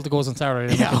the result goes on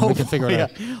Saturday. And we can figure it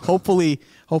out. Hopefully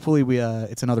we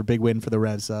it's another big win for the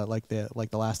Revs, like the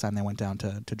last time they went down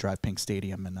to Drive Pink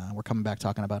Stadium, and we're coming back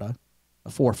talking about a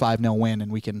 4-5-0 win,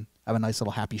 and we can have a nice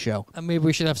little happy show. And maybe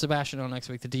we should have Sebastian on next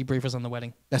week to debrief us on the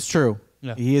wedding. That's true.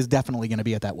 Yeah. He is definitely going to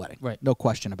be at that wedding. Right. No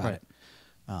question about Right.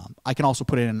 it. I can also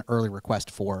put in an early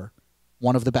request for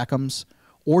one of the Beckhams,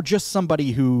 or just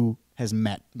somebody who has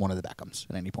met one of the Beckhams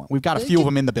at any point. We've got a few of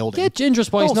them in the building. Get Ginger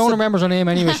Spice. No one remembers her name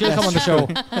anyway. She'll come on the show.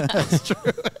 That's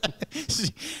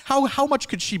true. How much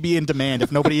could she be in demand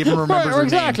if nobody even remembers her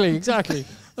name? Exactly.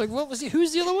 Like, what was he?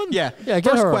 Who's the other one? Yeah. Get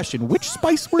First her. question: which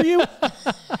Spice were you?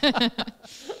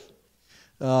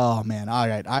 Oh man! All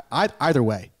right. Either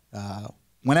way,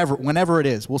 whenever it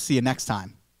is, we'll see you next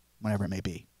time, whenever it may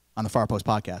be, on the Far Post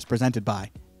Podcast, presented by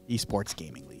EPSports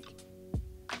Gaming League.